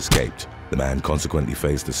before she escaped. The man consequently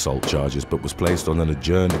faced assault charges but was placed on an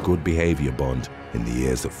adjourned good behavior bond. In the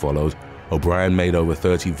years that followed, O'Brien made over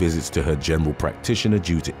 30 visits to her general practitioner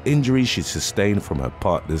due to injuries she sustained from her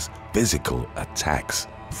partner's physical attacks.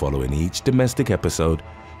 Following each domestic episode,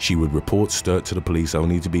 she would report Sturt to the police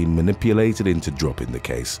only to be manipulated into dropping the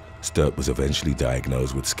case. Sturt was eventually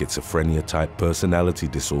diagnosed with schizophrenia-type personality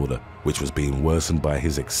disorder, which was being worsened by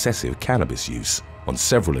his excessive cannabis use. On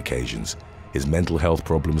several occasions, his mental health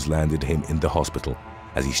problems landed him in the hospital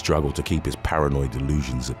as he struggled to keep his paranoid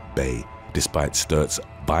delusions at bay. Despite Sturt's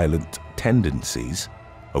violent tendencies,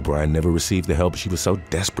 O'Brien never received the help she was so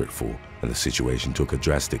desperate for, and the situation took a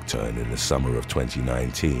drastic turn in the summer of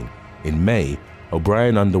 2019. In May,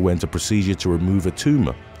 O'Brien underwent a procedure to remove a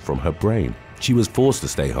tumor from her brain. She was forced to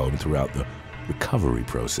stay home throughout the recovery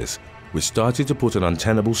process, which started to put an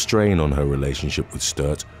untenable strain on her relationship with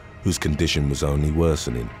Sturt, whose condition was only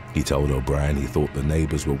worsening. He told O'Brien he thought the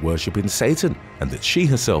neighbors were worshipping Satan and that she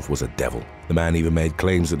herself was a devil. The man even made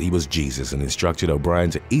claims that he was Jesus and instructed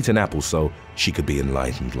O'Brien to eat an apple so she could be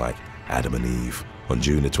enlightened like Adam and Eve. On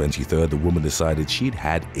June the 23rd, the woman decided she'd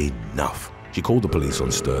had enough. She called the police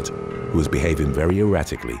on Sturt, who was behaving very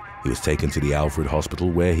erratically. He was taken to the Alfred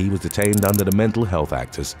Hospital, where he was detained under the Mental Health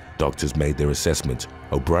Acts. Doctors made their assessment.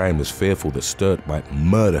 O'Brien was fearful that Sturt might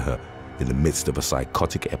murder her in the midst of a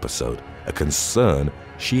psychotic episode, a concern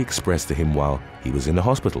she expressed to him while he was in the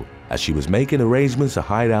hospital. As she was making arrangements to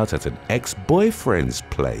hide out at an ex-boyfriend's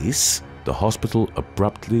place, the hospital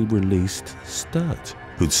abruptly released Sturt,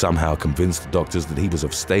 who'd somehow convinced the doctors that he was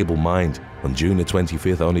of stable mind. On June the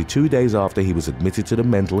 25th, only 2 days after he was admitted to the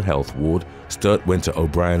mental health ward, Sturt went to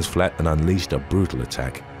O'Brien's flat and unleashed a brutal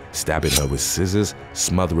attack, stabbing her with scissors,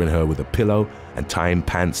 smothering her with a pillow, and tying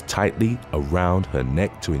pants tightly around her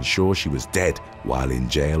neck to ensure she was dead. While in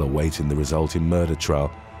jail awaiting the resulting murder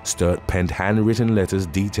trial, Sturt penned handwritten letters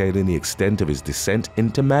detailing the extent of his descent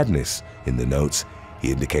into madness. In the notes,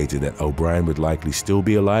 he indicated that O'Brien would likely still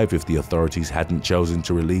be alive if the authorities hadn't chosen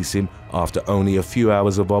to release him after only a few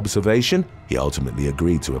hours of observation. He ultimately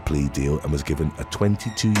agreed to a plea deal and was given a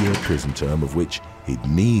 22-year prison term, of which he'd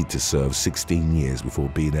need to serve 16 years before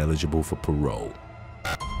being eligible for parole.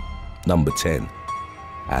 Number 10.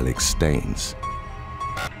 Alex Staines.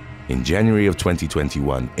 In January of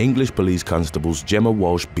 2021, English police constables Gemma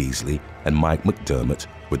Walsh Beasley and Mike McDermott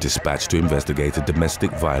were dispatched to investigate a domestic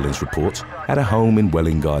violence report at a home in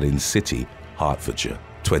Welwyn Garden City, Hertfordshire.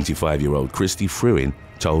 25-year-old Christy Fruin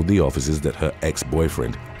told the officers that her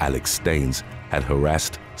ex-boyfriend, Alex Staines, had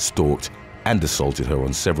harassed, stalked, and assaulted her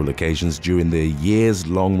on several occasions during their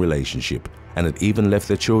years-long relationship, and had even left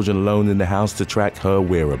their children alone in the house to track her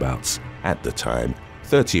whereabouts. At the time,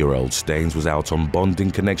 30-year-old Staines was out on bond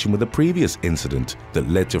in connection with a previous incident that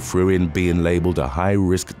led to Fruin being labeled a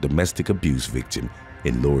high-risk domestic abuse victim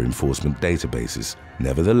in law enforcement databases.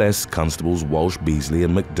 Nevertheless, Constables Walsh Beasley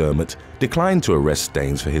and McDermott declined to arrest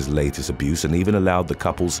Staines for his latest abuse and even allowed the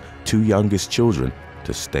couple's 2 youngest children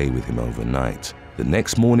to stay with him overnight. The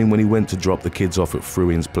next morning, when he went to drop the kids off at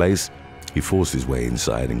Fruin's place, he forced his way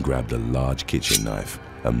inside and grabbed a large kitchen knife.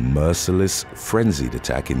 A merciless, frenzied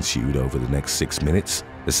attack ensued over the next 6 minutes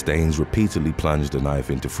as Staines repeatedly plunged the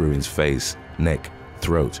knife into Fruin's face, neck,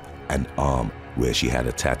 throat, and arm, where she had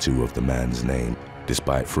a tattoo of the man's name.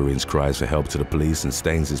 Despite Fruin's cries for help to the police and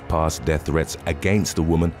Staines' past death threats against the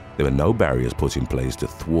woman, there were no barriers put in place to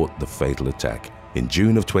thwart the fatal attack. In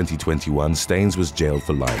June of 2021, Staines was jailed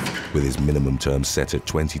for life, with his minimum term set at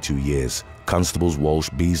 22 years. Constables Walsh,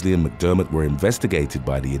 Beasley and McDermott were investigated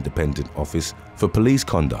by the Independent Office for Police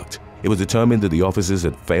Conduct. It was determined that the officers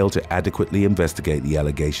had failed to adequately investigate the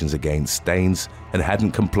allegations against Staines and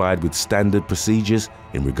hadn't complied with standard procedures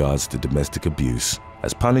in regards to domestic abuse.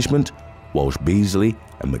 As punishment, Walsh, Beasley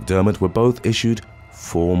and McDermott were both issued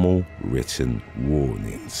formal written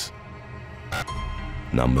warnings.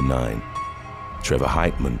 Number 9. Trevor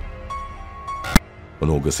Heitman. On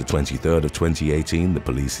August the 23rd of 2018, the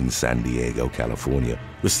police in San Diego, California,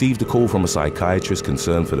 received a call from a psychiatrist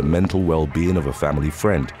concerned for the mental well-being of a family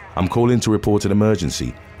friend. "I'm calling to report an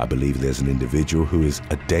emergency. I believe there's an individual who is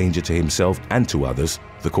a danger to himself and to others,"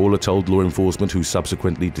 the caller told law enforcement, who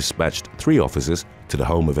subsequently dispatched 3 officers to the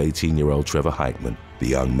home of 18-year-old Trevor Heitman. The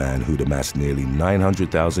young man, who'd amassed nearly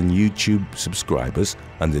 900,000 YouTube subscribers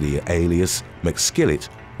under the alias McSkillet,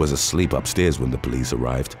 was asleep upstairs when the police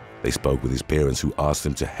arrived. They spoke with his parents, who asked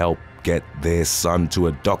him to help get their son to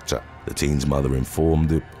a doctor. The teen's mother informed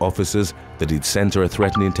the officers that he'd sent her a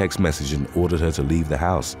threatening text message and ordered her to leave the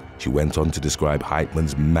house. She went on to describe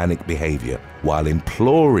Heitman's manic behavior while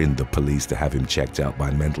imploring the police to have him checked out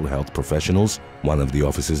by mental health professionals. One of the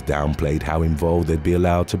officers downplayed how involved they'd be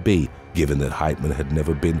allowed to be, given that Heitman had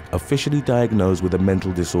never been officially diagnosed with a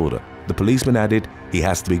mental disorder. The policeman added, "He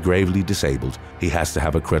has to be gravely disabled. He has to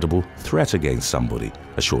have a credible threat against somebody."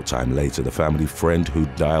 A short time later, the family friend who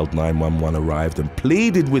dialed 911 arrived and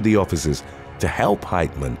pleaded with the officers to help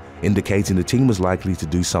Heitman, indicating the teen was likely to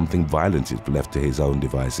do something violent if left to his own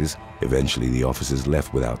devices. Eventually, the officers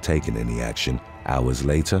left without taking any action. Hours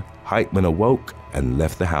later, Heitman awoke and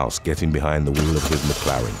left the house, getting behind the wheel of his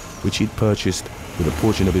McLaren, which he'd purchased with a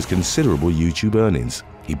portion of his considerable YouTube earnings.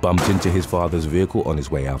 He bumped into his father's vehicle on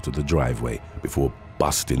his way out of the driveway before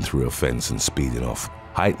busting through a fence and speeding off.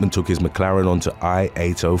 Heitman took his McLaren onto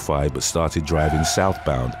I-805 but started driving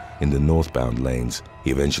southbound in the northbound lanes.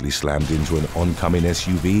 He eventually slammed into an oncoming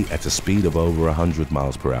SUV at a speed of over 100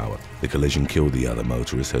 miles per hour. The collision killed the other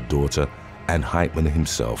motorist, her daughter, and Heitman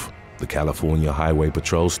himself. The California Highway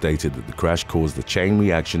Patrol stated that the crash caused a chain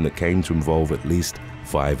reaction that came to involve at least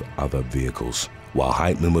 5 other vehicles. While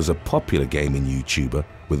Heitman was a popular gaming YouTuber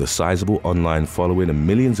with a sizable online following and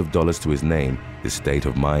millions of dollars to his name, his state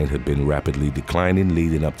of mind had been rapidly declining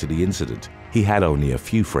leading up to the incident. He had only a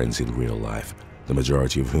few friends in real life, the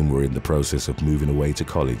majority of whom were in the process of moving away to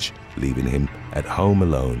college, leaving him at home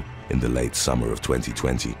alone in the late summer of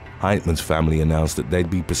 2020. Heitman's family announced that they'd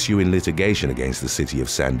be pursuing litigation against the city of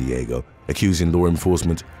San Diego, accusing law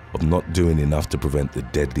enforcement of not doing enough to prevent the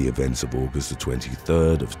deadly events of August the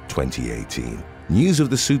 23rd of 2018. News of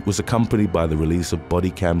the suit was accompanied by the release of body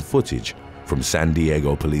cam footage from San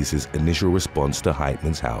Diego police's initial response to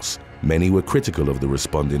Heitman's house. Many were critical of the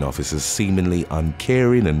responding officers' seemingly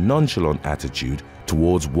uncaring and nonchalant attitude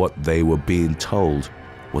towards what they were being told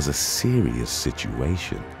was a serious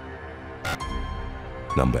situation.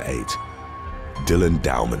 Number 8. Dylan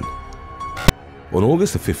Dowman. On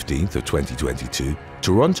August the 15th of 2022,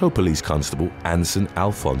 Toronto Police Constable Anson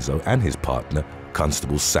Alfonso and his partner,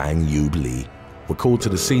 Constable Sang Yub Lee, were called to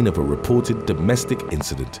the scene of a reported domestic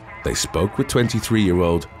incident. They spoke with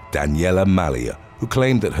 23-year-old Daniela Malia, who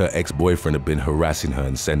claimed that her ex-boyfriend had been harassing her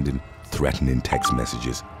and sending threatening text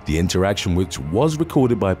messages. The interaction, which was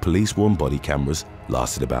recorded by police-worn body cameras,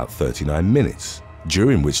 lasted about 39 minutes.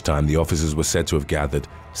 during which time the officers were said to have gathered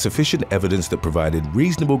sufficient evidence that provided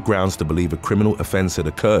reasonable grounds to believe a criminal offense had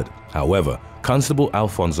occurred. However, Constable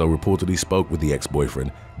Alfonso reportedly spoke with the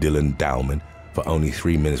ex-boyfriend, Dylan Dowman, for only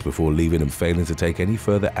 3 minutes before leaving and failing to take any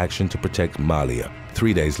further action to protect Malia.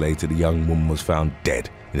 3 days later, the young woman was found dead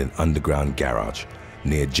in an underground garage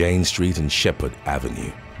near Jane Street and Shepherd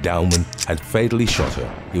Avenue. Dowman had fatally shot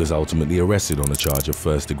her. He was ultimately arrested on a charge of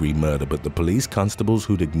first-degree murder, but the police constables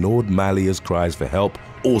who'd ignored Malia's cries for help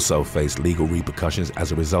also faced legal repercussions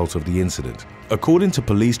as a result of the incident. According to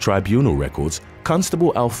police tribunal records,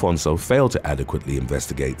 Constable Alfonso failed to adequately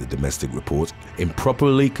investigate the domestic report,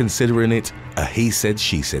 improperly considering it a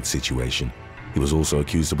he-said-she-said situation. He was also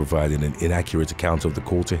accused of providing an inaccurate account of the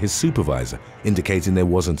call to his supervisor, indicating there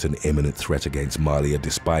wasn't an imminent threat against Malia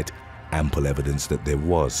despite ample evidence that there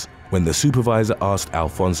was. When the supervisor asked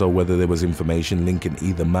Alfonso whether there was information linking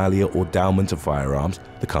either Malia or Dowman to firearms,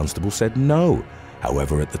 the constable said no.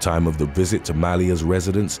 However, at the time of the visit to Malia's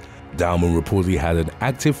residence, Dowman reportedly had an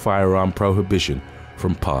active firearm prohibition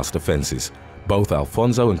from past offenses. Both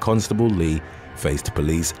Alfonso and Constable Lee faced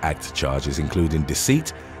Police Act charges including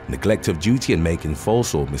deceit, neglect of duty and making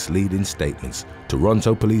false or misleading statements.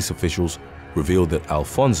 Toronto police officials revealed that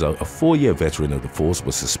Alfonso, a 4-year veteran of the force,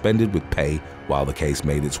 was suspended with pay while the case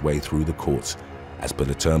made its way through the courts. As per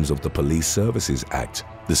the terms of the Police Services Act,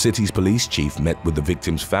 the city's police chief met with the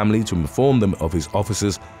victim's family to inform them of his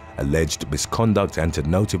officers' alleged misconduct and to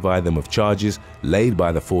notify them of charges laid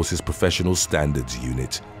by the force's Professional Standards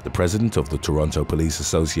Unit. The president of the Toronto Police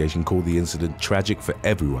Association called the incident tragic for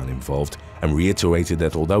everyone involved and reiterated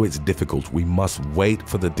that although it's difficult, we must wait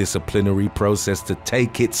for the disciplinary process to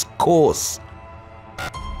take its course.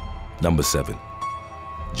 Number 7.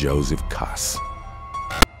 Joseph Cass.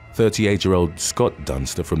 38-year-old Scott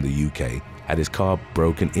Dunster from the UK had his car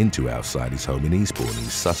broken into outside his home in Eastbourne in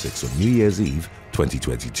Sussex on New Year's Eve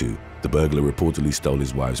 2022. The burglar reportedly stole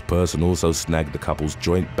his wife's purse and also snagged the couple's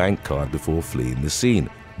joint bank card before fleeing the scene.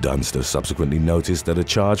 Dunster subsequently noticed that a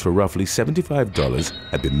charge for roughly $75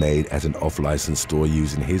 had been made at an off-license store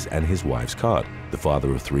using his and his wife's card. The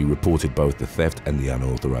father of 3 reported both the theft and the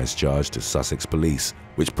unauthorized charge to Sussex Police,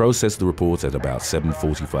 which processed the report at about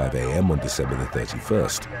 7:45 a.m. on December the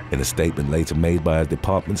 31st. In a statement later made by a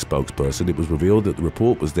department spokesperson, it was revealed that the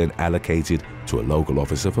report was then allocated to a local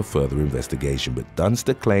officer for further investigation, but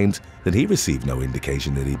Dunster claimed that he received no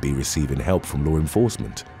indication that he'd be receiving help from law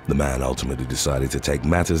enforcement. The man ultimately decided to take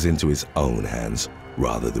matters into his own hands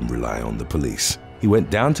rather than rely on the police. He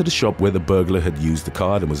went down to the shop where the burglar had used the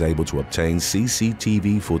card and was able to obtain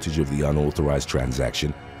CCTV footage of the unauthorized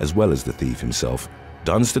transaction as well as the thief himself.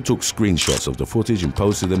 Dunster took screenshots of the footage and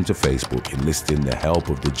posted them to Facebook, enlisting the help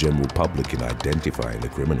of the general public in identifying the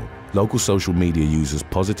criminal. Local social media users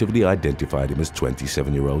positively identified him as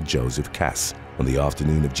 27-year-old Joseph Cass. On the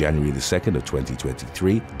afternoon of January the 2nd of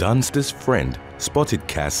 2023, Dunster's friend spotted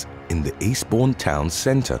Cass in the Eastbourne town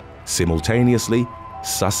centre. Simultaneously,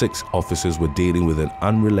 Sussex officers were dealing with an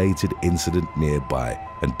unrelated incident nearby,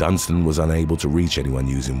 and Dunstan was unable to reach anyone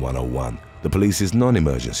using 101, the police's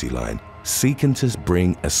non-emergency line. Seeking to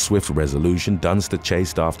bring a swift resolution, Dunster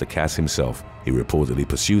chased after Cass himself. He reportedly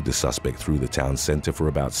pursued the suspect through the town centre for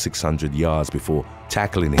about 600 yards before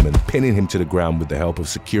tackling him and pinning him to the ground with the help of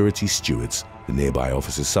security stewards. The nearby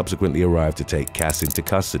officers subsequently arrived to take Cass into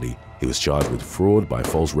custody. He was charged with fraud by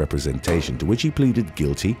false representation, to which he pleaded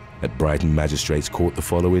guilty at Brighton Magistrates Court the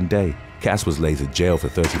following day. Cass was later jailed for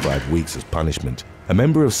 35 weeks as punishment. A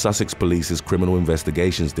member of Sussex Police's Criminal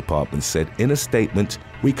Investigations Department said in a statement,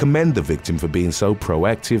 "We commend the victim for being so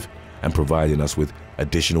proactive and providing us with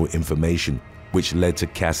additional information, which led to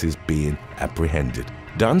Cass's being apprehended."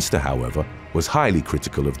 Dunster, however, was highly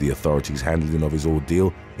critical of the authorities' handling of his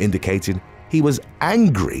ordeal, indicating he was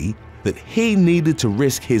angry that he needed to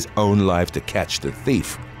risk his own life to catch the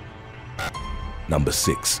thief. Number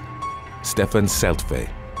 6. Stefan Seltve.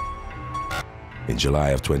 In July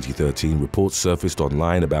of 2013, reports surfaced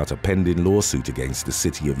online about a pending lawsuit against the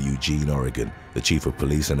city of Eugene, Oregon, the chief of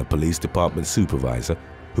police and a police department supervisor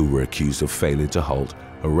who were accused of failing to halt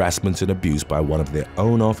harassment and abuse by one of their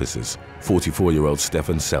own officers. 44-year-old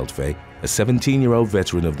Stefan Seltve, a 17-year-old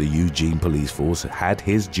veteran of the Eugene police force, had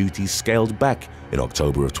his duties scaled back in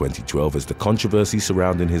October of 2012 as the controversy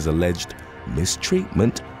surrounding his alleged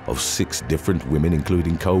mistreatment of 6 different women,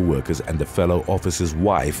 including co-workers and a fellow officer's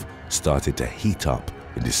wife, started to heat up.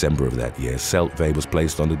 In December of that year, Seltve was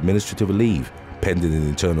placed on administrative leave, pending an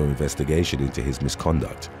internal investigation into his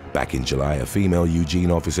misconduct. Back in July, a female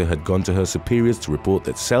Eugene officer had gone to her superiors to report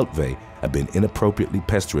that Seltve had been inappropriately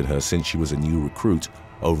pestering her since she was a new recruit,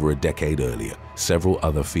 over a decade earlier. Several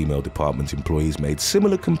other female department employees made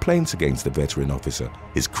similar complaints against the veteran officer.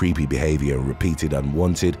 His creepy behavior and repeated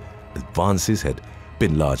unwanted advances had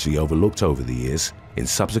been largely overlooked over the years. In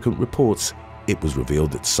subsequent reports, it was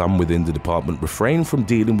revealed that some within the department refrained from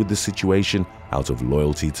dealing with the situation out of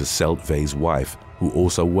loyalty to Seltvay's wife, who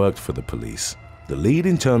also worked for the police. The lead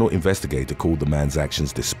internal investigator called the man's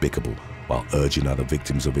actions despicable, while urging other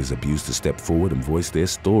victims of his abuse to step forward and voice their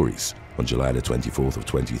stories. On July the 24th of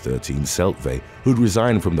 2013, Seltvay, who'd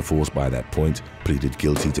resigned from the force by that point, pleaded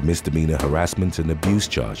guilty to misdemeanor harassment and abuse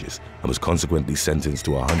charges and was consequently sentenced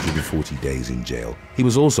to 140 days in jail. He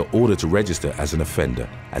was also ordered to register as an offender.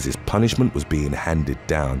 As his punishment was being handed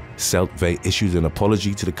down, Seltvay issued an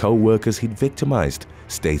apology to the co-workers he'd victimized,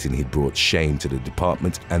 stating he'd brought shame to the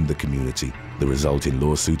department and the community. The resulting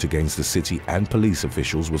lawsuit against the city and police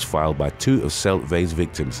officials was filed by two of Seltvay's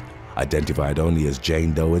victims, identified only as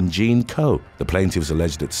Jane Doe and Jean Coe. The plaintiffs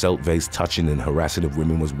alleged that Seltvay's touching and harassing of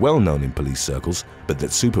women was well known in police circles, but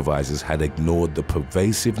that supervisors had ignored the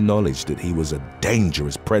pervasive knowledge that he was a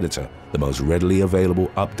dangerous predator. The most readily available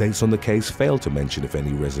updates on the case failed to mention if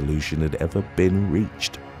any resolution had ever been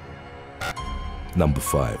reached. Number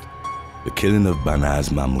 5. The killing of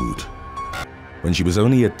Banaz Mahmood. When she was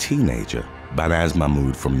only a teenager, Banaz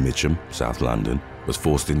Mahmood from Mitcham, South London, was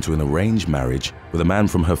forced into an arranged marriage with a man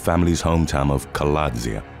from her family's hometown of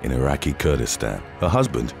Kaladzia in Iraqi Kurdistan. Her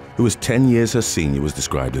husband, who was 10 years her senior, was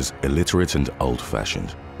described as illiterate and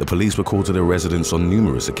old-fashioned. The police were called to their residence on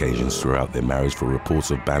numerous occasions throughout their marriage for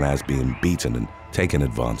reports of Banaz being beaten and taken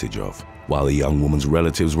advantage of. While the young woman's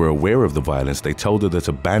relatives were aware of the violence, they told her that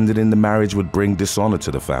abandoning the marriage would bring dishonor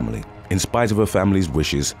to the family. In spite of her family's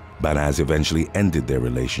wishes, Banaz eventually ended their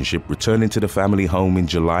relationship, returning to the family home in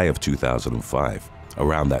July of 2005.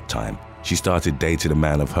 Around that time, she started dating a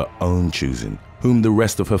man of her own choosing, whom the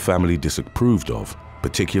rest of her family disapproved of,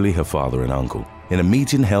 particularly her father and uncle. In a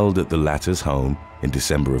meeting held at the latter's home in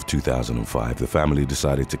December of 2005, the family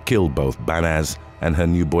decided to kill both Banaz and her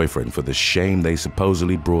new boyfriend for the shame they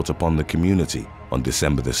supposedly brought upon the community. On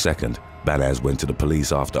December the 2nd, Banaz went to the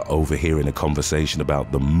police after overhearing a conversation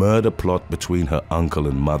about the murder plot between her uncle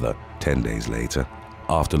and mother. 10 days later,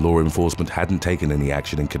 after law enforcement hadn't taken any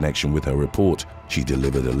action in connection with her report, she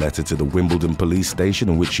delivered a letter to the Wimbledon police station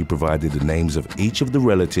in which she provided the names of each of the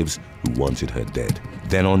relatives who wanted her dead.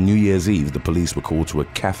 Then on New Year's Eve, the police were called to a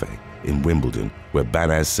cafe in Wimbledon, where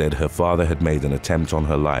Banaz said her father had made an attempt on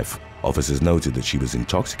her life. Officers noted that she was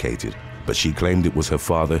intoxicated, but she claimed it was her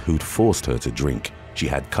father who'd forced her to drink. She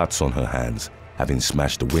had cuts on her hands, having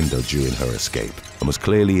smashed a window during her escape, and was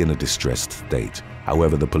clearly in a distressed state.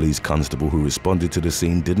 However, the police constable who responded to the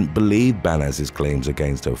scene didn't believe Banaz's claims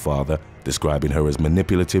against her father, describing her as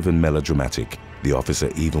manipulative and melodramatic. The officer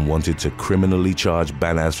even wanted to criminally charge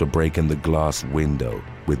Banaz for breaking the glass window.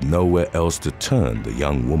 With nowhere else to turn, the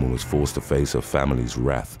young woman was forced to face her family's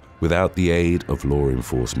wrath without the aid of law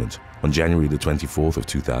enforcement. On January the 24th of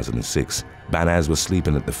 2006, Banaz was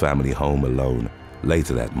sleeping at the family home alone.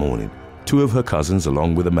 Later that morning, two of her cousins,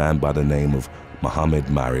 along with a man by the name of Mohammed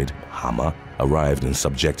Marid Hama, arrived and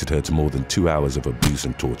subjected her to more than 2 hours of abuse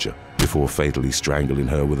and torture before fatally strangling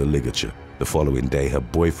her with a ligature. The following day, her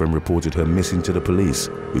boyfriend reported her missing to the police,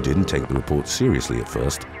 who didn't take the report seriously at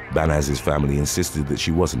first. Banaz's family insisted that she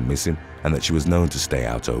wasn't missing and that she was known to stay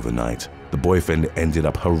out overnight. The boyfriend ended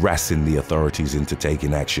up harassing the authorities into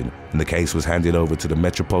taking action, and the case was handed over to the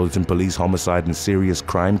Metropolitan Police Homicide and Serious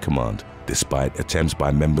Crime Command. Despite attempts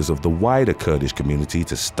by members of the wider Kurdish community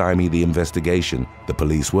to stymie the investigation, the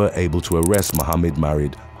police were able to arrest Mohammed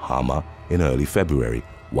Marid Hama in early February.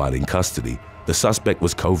 While in custody, the suspect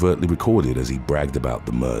was covertly recorded as he bragged about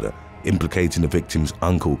the murder, implicating the victim's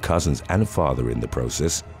uncle, cousins, and father in the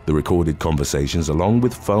process. The recorded conversations, along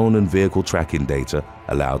with phone and vehicle tracking data,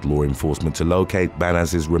 allowed law enforcement to locate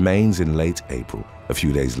Banaz's remains in late April. A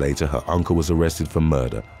few days later, her uncle was arrested for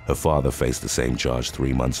murder. Her father faced the same charge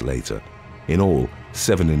 3 months later. In all,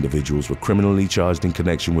 7 individuals were criminally charged in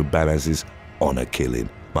connection with Banaz's honor killing.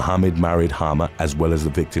 Mohammed Marid Hama, as well as the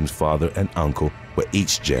victim's father and uncle, were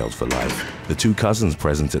each jailed for life. The 2 cousins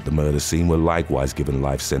present at the murder scene were likewise given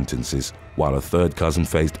life sentences, while a third cousin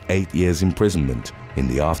faced 8 years imprisonment. In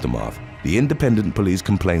the aftermath, the Independent Police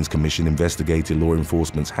Complaints Commission investigated law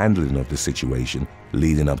enforcement's handling of the situation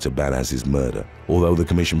leading up to Banaz's murder. Although the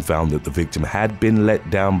commission found that the victim had been let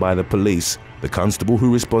down by the police, the constable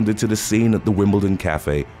who responded to the scene at the Wimbledon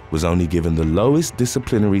cafe was only given the lowest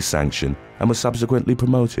disciplinary sanction and was subsequently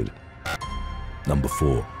promoted. Number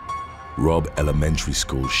 4. Robb Elementary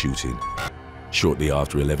School shooting. Shortly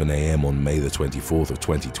after 11 a.m. on May the 24th of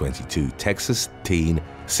 2022, Texas teen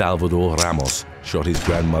Salvador Ramos shot his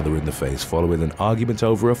grandmother in the face following an argument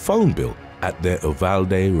over a phone bill at their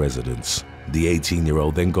Uvalde residence. The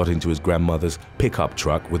 18-year-old then got into his grandmother's pickup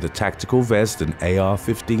truck with a tactical vest and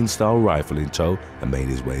AR-15 style rifle in tow and made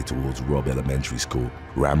his way towards Robb Elementary School.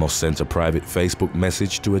 Ramos sent a private Facebook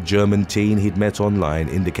message to a German teen he'd met online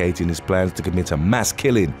indicating his plans to commit a mass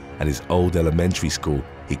killing at his old elementary school.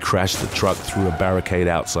 He crashed the truck through a barricade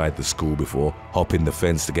outside the school before hopping the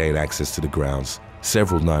fence to gain access to the grounds.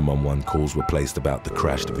 Several 911 calls were placed about the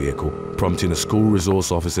crashed vehicle, prompting a school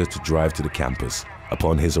resource officer to drive to the campus.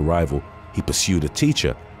 Upon his arrival, he pursued a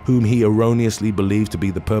teacher, whom he erroneously believed to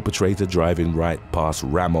be the perpetrator, driving right past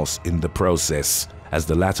Ramos in the process. As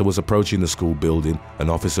the latter was approaching the school building, an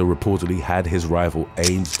officer reportedly had his rifle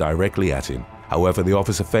aimed directly at him. However, the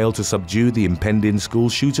officer failed to subdue the impending school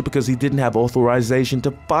shooter because he didn't have authorization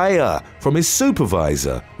to fire from his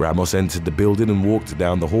supervisor. Ramos entered the building and walked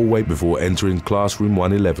down the hallway before entering classroom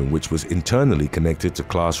 111, which was internally connected to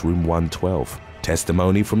classroom 112.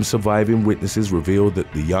 Testimony from surviving witnesses revealed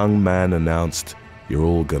that the young man announced, "You're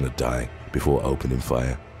all gonna die," before opening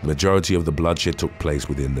fire. The majority of the bloodshed took place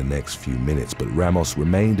within the next few minutes, but Ramos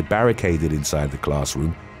remained barricaded inside the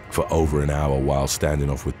classroom for over an hour while standing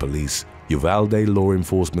off with police. Uvalde law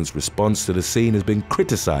enforcement's response to the scene has been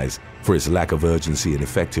criticized for its lack of urgency and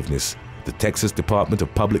effectiveness. The Texas Department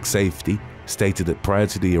of Public Safety stated that prior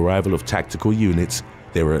to the arrival of tactical units,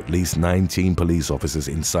 there were at least 19 police officers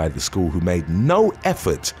inside the school who made no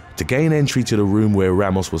effort to gain entry to the room where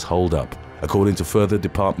Ramos was holed up. According to further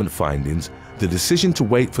department findings, the decision to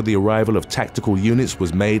wait for the arrival of tactical units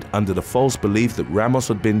was made under the false belief that Ramos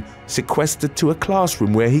had been sequestered to a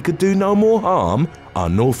classroom where he could do no more harm.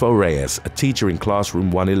 Arnulfo Reyes, a teacher in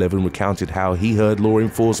classroom 111, recounted how he heard law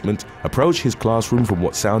enforcement approach his classroom from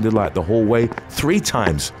what sounded like the hallway 3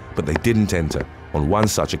 times, but they didn't enter. On one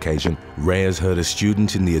such occasion, Reyes heard a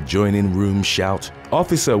student in the adjoining room shout,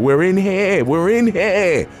 "Officer, we're in here, we're in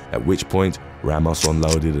here!" At which point, Ramos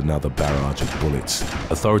unloaded another barrage of bullets.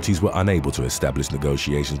 Authorities were unable to establish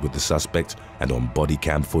negotiations with the suspect, and on body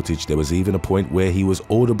cam footage there was even a point where he was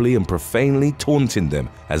audibly and profanely taunting them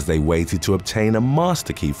as they waited to obtain a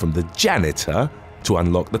master key from the janitor to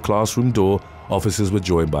unlock the classroom door. Officers were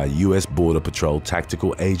joined by U.S. Border Patrol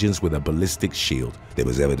tactical agents with a ballistic shield. There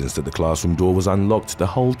was evidence that the classroom door was unlocked the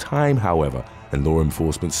whole time, however, and law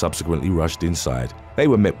enforcement subsequently rushed inside. They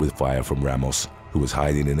were met with fire from Ramos, who was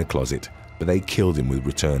hiding in a closet, but they killed him with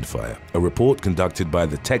returned fire. A report conducted by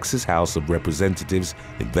the Texas House of Representatives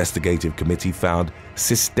Investigative Committee found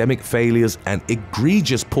systemic failures and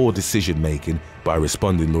egregious poor decision-making by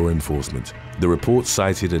responding law enforcement. The report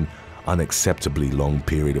cited an unacceptably long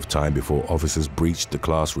period of time before officers breached the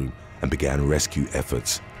classroom and began rescue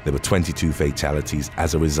efforts. There were 22 fatalities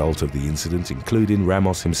as a result of the incident, including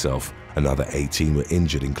Ramos himself. Another 18 were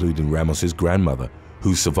injured, including Ramos's grandmother,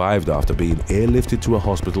 who survived after being airlifted to a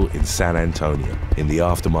hospital in San Antonio. In the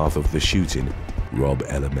aftermath of the shooting, Robb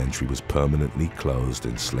Elementary was permanently closed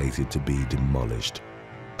and slated to be demolished.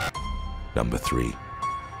 Number 3.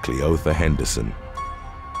 Cleotha Henderson.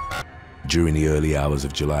 During the early hours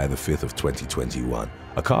of July the 5th of 2021,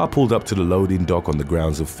 a car pulled up to the loading dock on the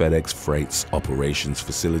grounds of FedEx Freight's operations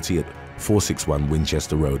facility at 461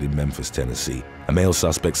 Winchester Road in Memphis, Tennessee. A male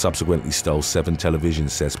suspect subsequently stole 7 television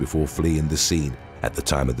sets before fleeing the scene. At the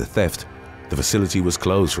time of the theft, the facility was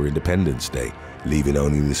closed for Independence Day, leaving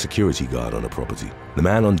only the security guard on the property. The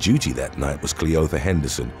man on duty that night was Cleotha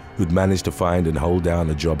Henderson, who'd managed to find and hold down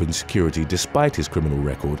a job in security despite his criminal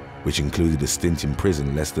record, which included a stint in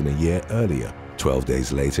prison less than a year earlier. 12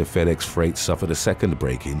 days later, FedEx Freight suffered a second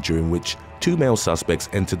break-in, during which 2 male suspects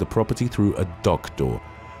entered the property through a dock door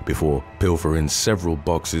before pilfering several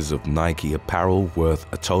boxes of Nike apparel worth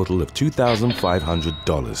a total of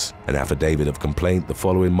 $2,500. An affidavit of complaint the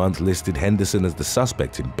following month listed Henderson as the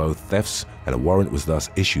suspect in both thefts, and a warrant was thus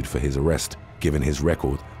issued for his arrest. Given his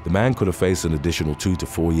record, the man could have faced an additional 2 to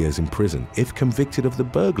 4 years in prison if convicted of the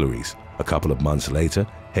burglaries. A couple of months later,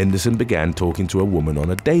 Henderson began talking to a woman on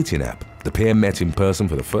a dating app. The pair met in person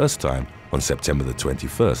for the first time on September the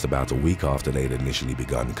 21st, about a week after they had initially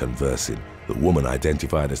begun conversing. The woman,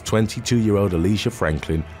 identified as 22-year-old Alicia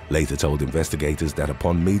Franklin, later told investigators that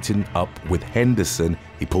upon meeting up with Henderson,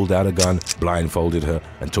 he pulled out a gun, blindfolded her,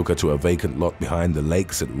 and took her to a vacant lot behind the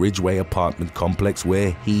lakes at Ridgeway apartment complex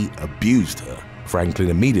where he abused her. Franklin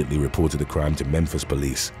immediately reported the crime to Memphis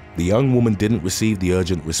police. the young woman didn't receive the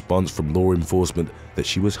urgent response from law enforcement that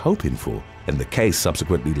she was hoping for, and the case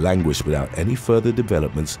subsequently languished without any further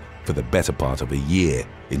developments for the better part of a year.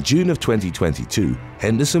 In June of 2022,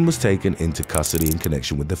 Henderson was taken into custody in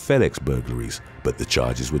connection with the FedEx burglaries, but the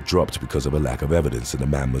charges were dropped because of a lack of evidence and the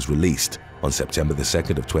man was released. On September the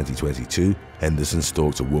 2nd of 2022, Henderson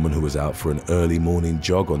stalked a woman who was out for an early morning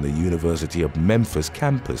jog on the University of Memphis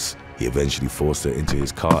campus. He eventually forced her into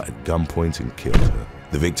his car at gunpoint and killed her.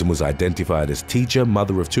 The victim was identified as teacher,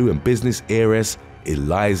 mother of two, and business heiress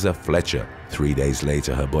Eliza Fletcher. 3 days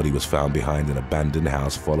later, her body was found behind an abandoned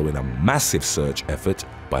house following a massive search effort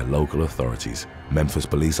by local authorities. Memphis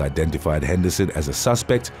police identified Henderson as a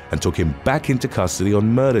suspect and took him back into custody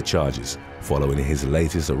on murder charges. Following his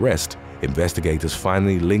latest arrest, investigators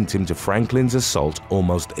finally linked him to Franklin's assault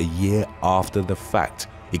almost a year after the fact.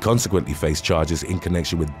 He consequently faced charges in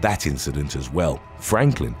connection with that incident as well.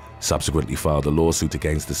 Franklin subsequently filed a lawsuit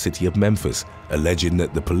against the city of Memphis, alleging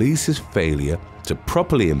that the police's failure to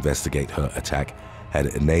properly investigate her attack had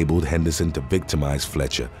enabled Henderson to victimize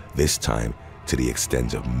Fletcher, this time to the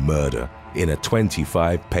extent of murder. In a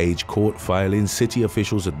 25-page court filing, city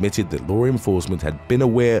officials admitted that law enforcement had been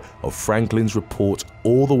aware of Franklin's report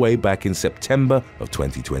all the way back in September of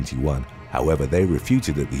 2021. However, they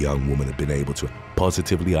refuted that the young woman had been able to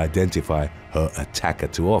positively identify her attacker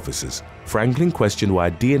to officers. Franklin questioned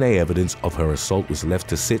why DNA evidence of her assault was left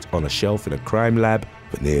to sit on a shelf in a crime lab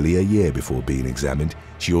for nearly a year before being examined.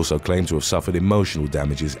 She also claimed to have suffered emotional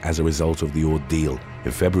damages as a result of the ordeal.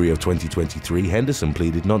 In February of 2023, Henderson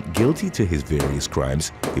pleaded not guilty to his various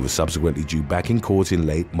crimes. He was subsequently due back in court in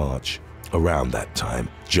late March. Around that time,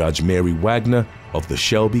 Judge Mary Wagner of the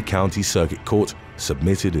Shelby County Circuit Court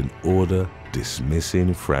submitted an order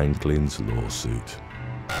dismissing Franklin's lawsuit.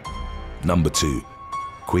 Number 2.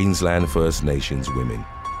 Queensland First Nations women.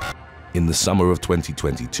 In the summer of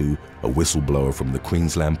 2022, a whistleblower from the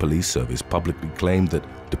Queensland Police Service publicly claimed that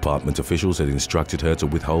department officials had instructed her to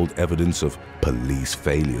withhold evidence of police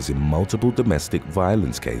failures in multiple domestic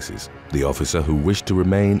violence cases. The officer, who wished to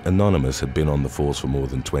remain anonymous, had been on the force for more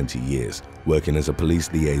than 20 years, working as a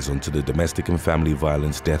police liaison to the Domestic and Family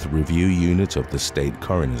Violence Death Review Unit of the State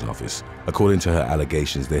Coroner's Office. According to her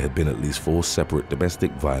allegations, there had been at least 4 separate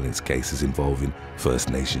domestic violence cases involving First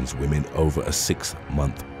Nations women over a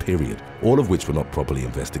 6-month period, all of which were not properly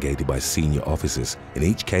investigated by senior officers. In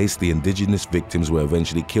each case, the Indigenous victims were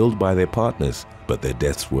eventually killed by their partners, but their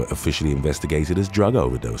deaths were officially investigated as drug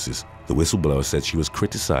overdoses. The whistleblower said she was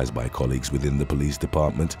criticized by colleagues within the police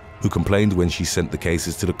department, who complained when she sent the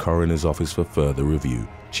cases to the coroner's office for further review.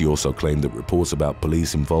 She also claimed that reports about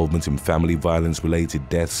police involvement in family violence-related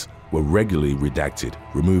deaths were regularly redacted,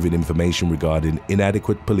 removing information regarding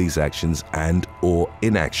inadequate police actions and/or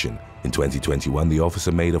inaction. In 2021, the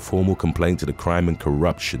officer made a formal complaint to the Crime and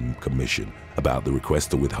Corruption Commission about the request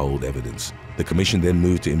to withhold evidence. The commission then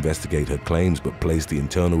moved to investigate her claims, but placed the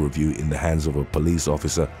internal review in the hands of a police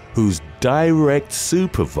officer whose direct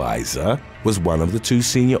supervisor was one of the 2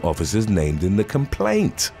 senior officers named in the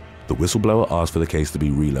complaint. The whistleblower asked for the case to be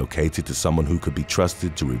relocated to someone who could be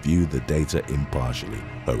trusted to review the data impartially.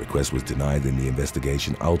 Her request was denied, and the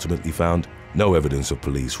investigation ultimately found no evidence of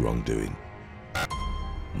police wrongdoing.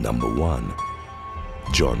 Number 1.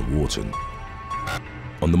 John Wharton.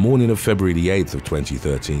 On the morning of February the 8th of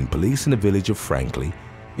 2013, police in the village of Franklin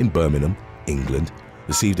in Birmingham, England,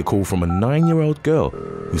 received a call from a 9-year-old girl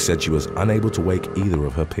who said she was unable to wake either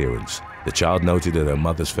of her parents. The child noted that her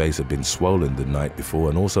mother's face had been swollen the night before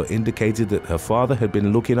and also indicated that her father had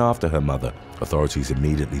been looking after her mother. Authorities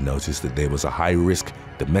immediately noticed that there was a high-risk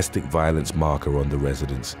domestic violence marker on the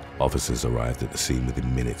residence. Officers arrived at the scene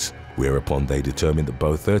within minutes, whereupon they determined that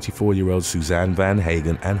both 34-year-old Suzanne Van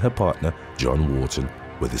Hagen and her partner, John Wharton,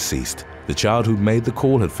 were deceased. The child who made the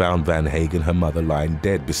call had found Van Hagen, her mother, lying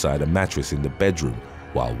dead beside a mattress in the bedroom,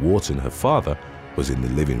 while Wharton, her father, was in the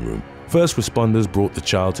living room. First responders brought the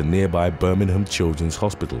child to nearby Birmingham Children's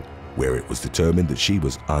Hospital, where it was determined that she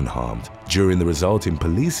was unharmed. During the resulting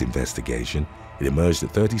police investigation, it emerged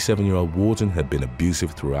that 37-year-old Wharton had been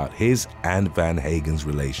abusive throughout his and Van Hagen's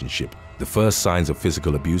relationship. The first signs of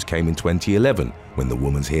physical abuse came in 2011, when the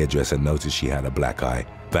woman's hairdresser noticed she had a black eye.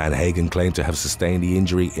 Van Hagen claimed to have sustained the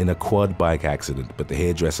injury in a quad bike accident, but the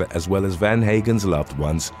hairdresser, as well as Van Hagen's loved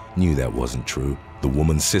ones, knew that wasn't true. The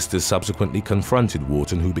woman's sisters subsequently confronted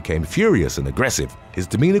Wharton, who became furious and aggressive. His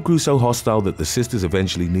demeanor grew so hostile that the sisters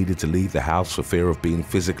eventually needed to leave the house for fear of being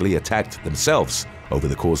physically attacked themselves. Over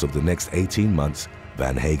the course of the next 18 months,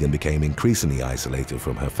 Van Hagen became increasingly isolated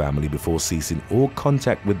from her family before ceasing all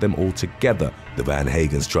contact with them altogether. The Van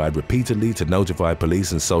Hagens tried repeatedly to notify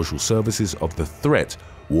police and social services of the threat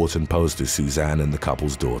Wharton posed to Suzanne and the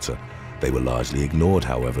couple's daughter. They were largely ignored,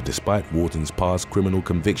 however, despite Wharton's past criminal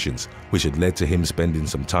convictions, which had led to him spending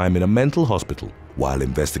some time in a mental hospital. While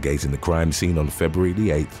investigating the crime scene on February the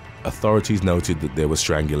 8th, authorities noted that there were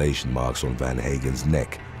strangulation marks on Van Hagen's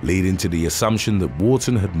neck, leading to the assumption that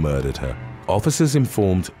Wharton had murdered her. Officers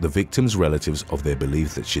informed the victim's relatives of their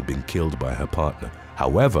belief that she'd been killed by her partner.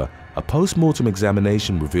 However, a post-mortem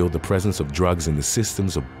examination revealed the presence of drugs in the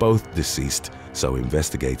systems of both deceased, so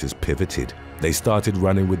investigators pivoted. They started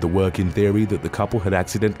running with the working theory that the couple had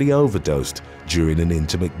accidentally overdosed during an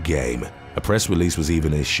intimate game. A press release was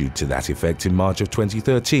even issued to that effect in March of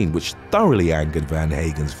 2013, which thoroughly angered Van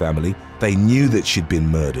Hagen's family. They knew that she'd been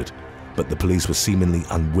murdered, but the police were seemingly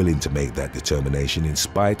unwilling to make that determination in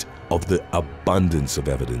spite of the abundance of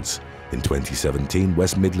evidence. In 2017,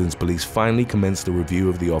 West Midlands Police finally commenced a review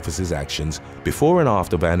of the officer's actions before and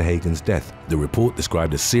after Van Hagen's death. The report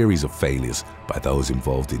described a series of failures by those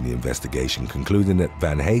involved in the investigation, concluding that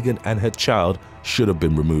Van Hagen and her child should have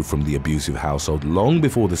been removed from the abusive household long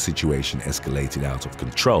before the situation escalated out of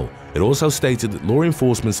control. It also stated that law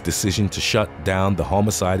enforcement's decision to shut down the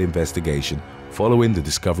homicide investigation following the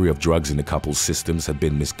discovery of drugs in the couple's systems had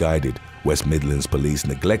been misguided. West Midlands Police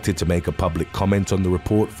neglected to make a public comment on the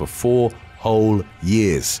report for 4 whole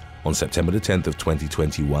years. On September the 10th of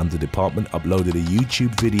 2021, the department uploaded a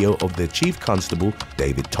YouTube video of their Chief Constable,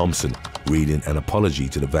 David Thompson, reading an apology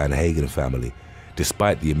to the Van Hagen family.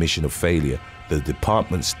 Despite the admission of failure, the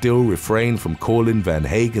department still refrained from calling Van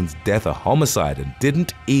Hagen's death a homicide and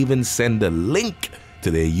didn't even send a link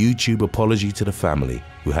to their YouTube apology to the family,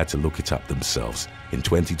 who had to look it up themselves. In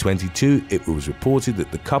 2022, it was reported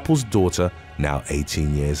that the couple's daughter, now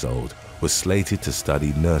 18 years old, was slated to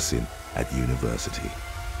study nursing at university.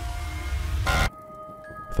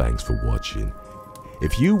 Thanks for watching.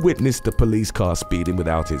 If you witnessed a police car speeding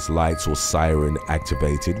without its lights or siren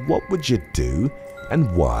activated, what would you do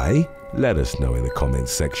and why? Let us know in the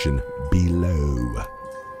comments section below.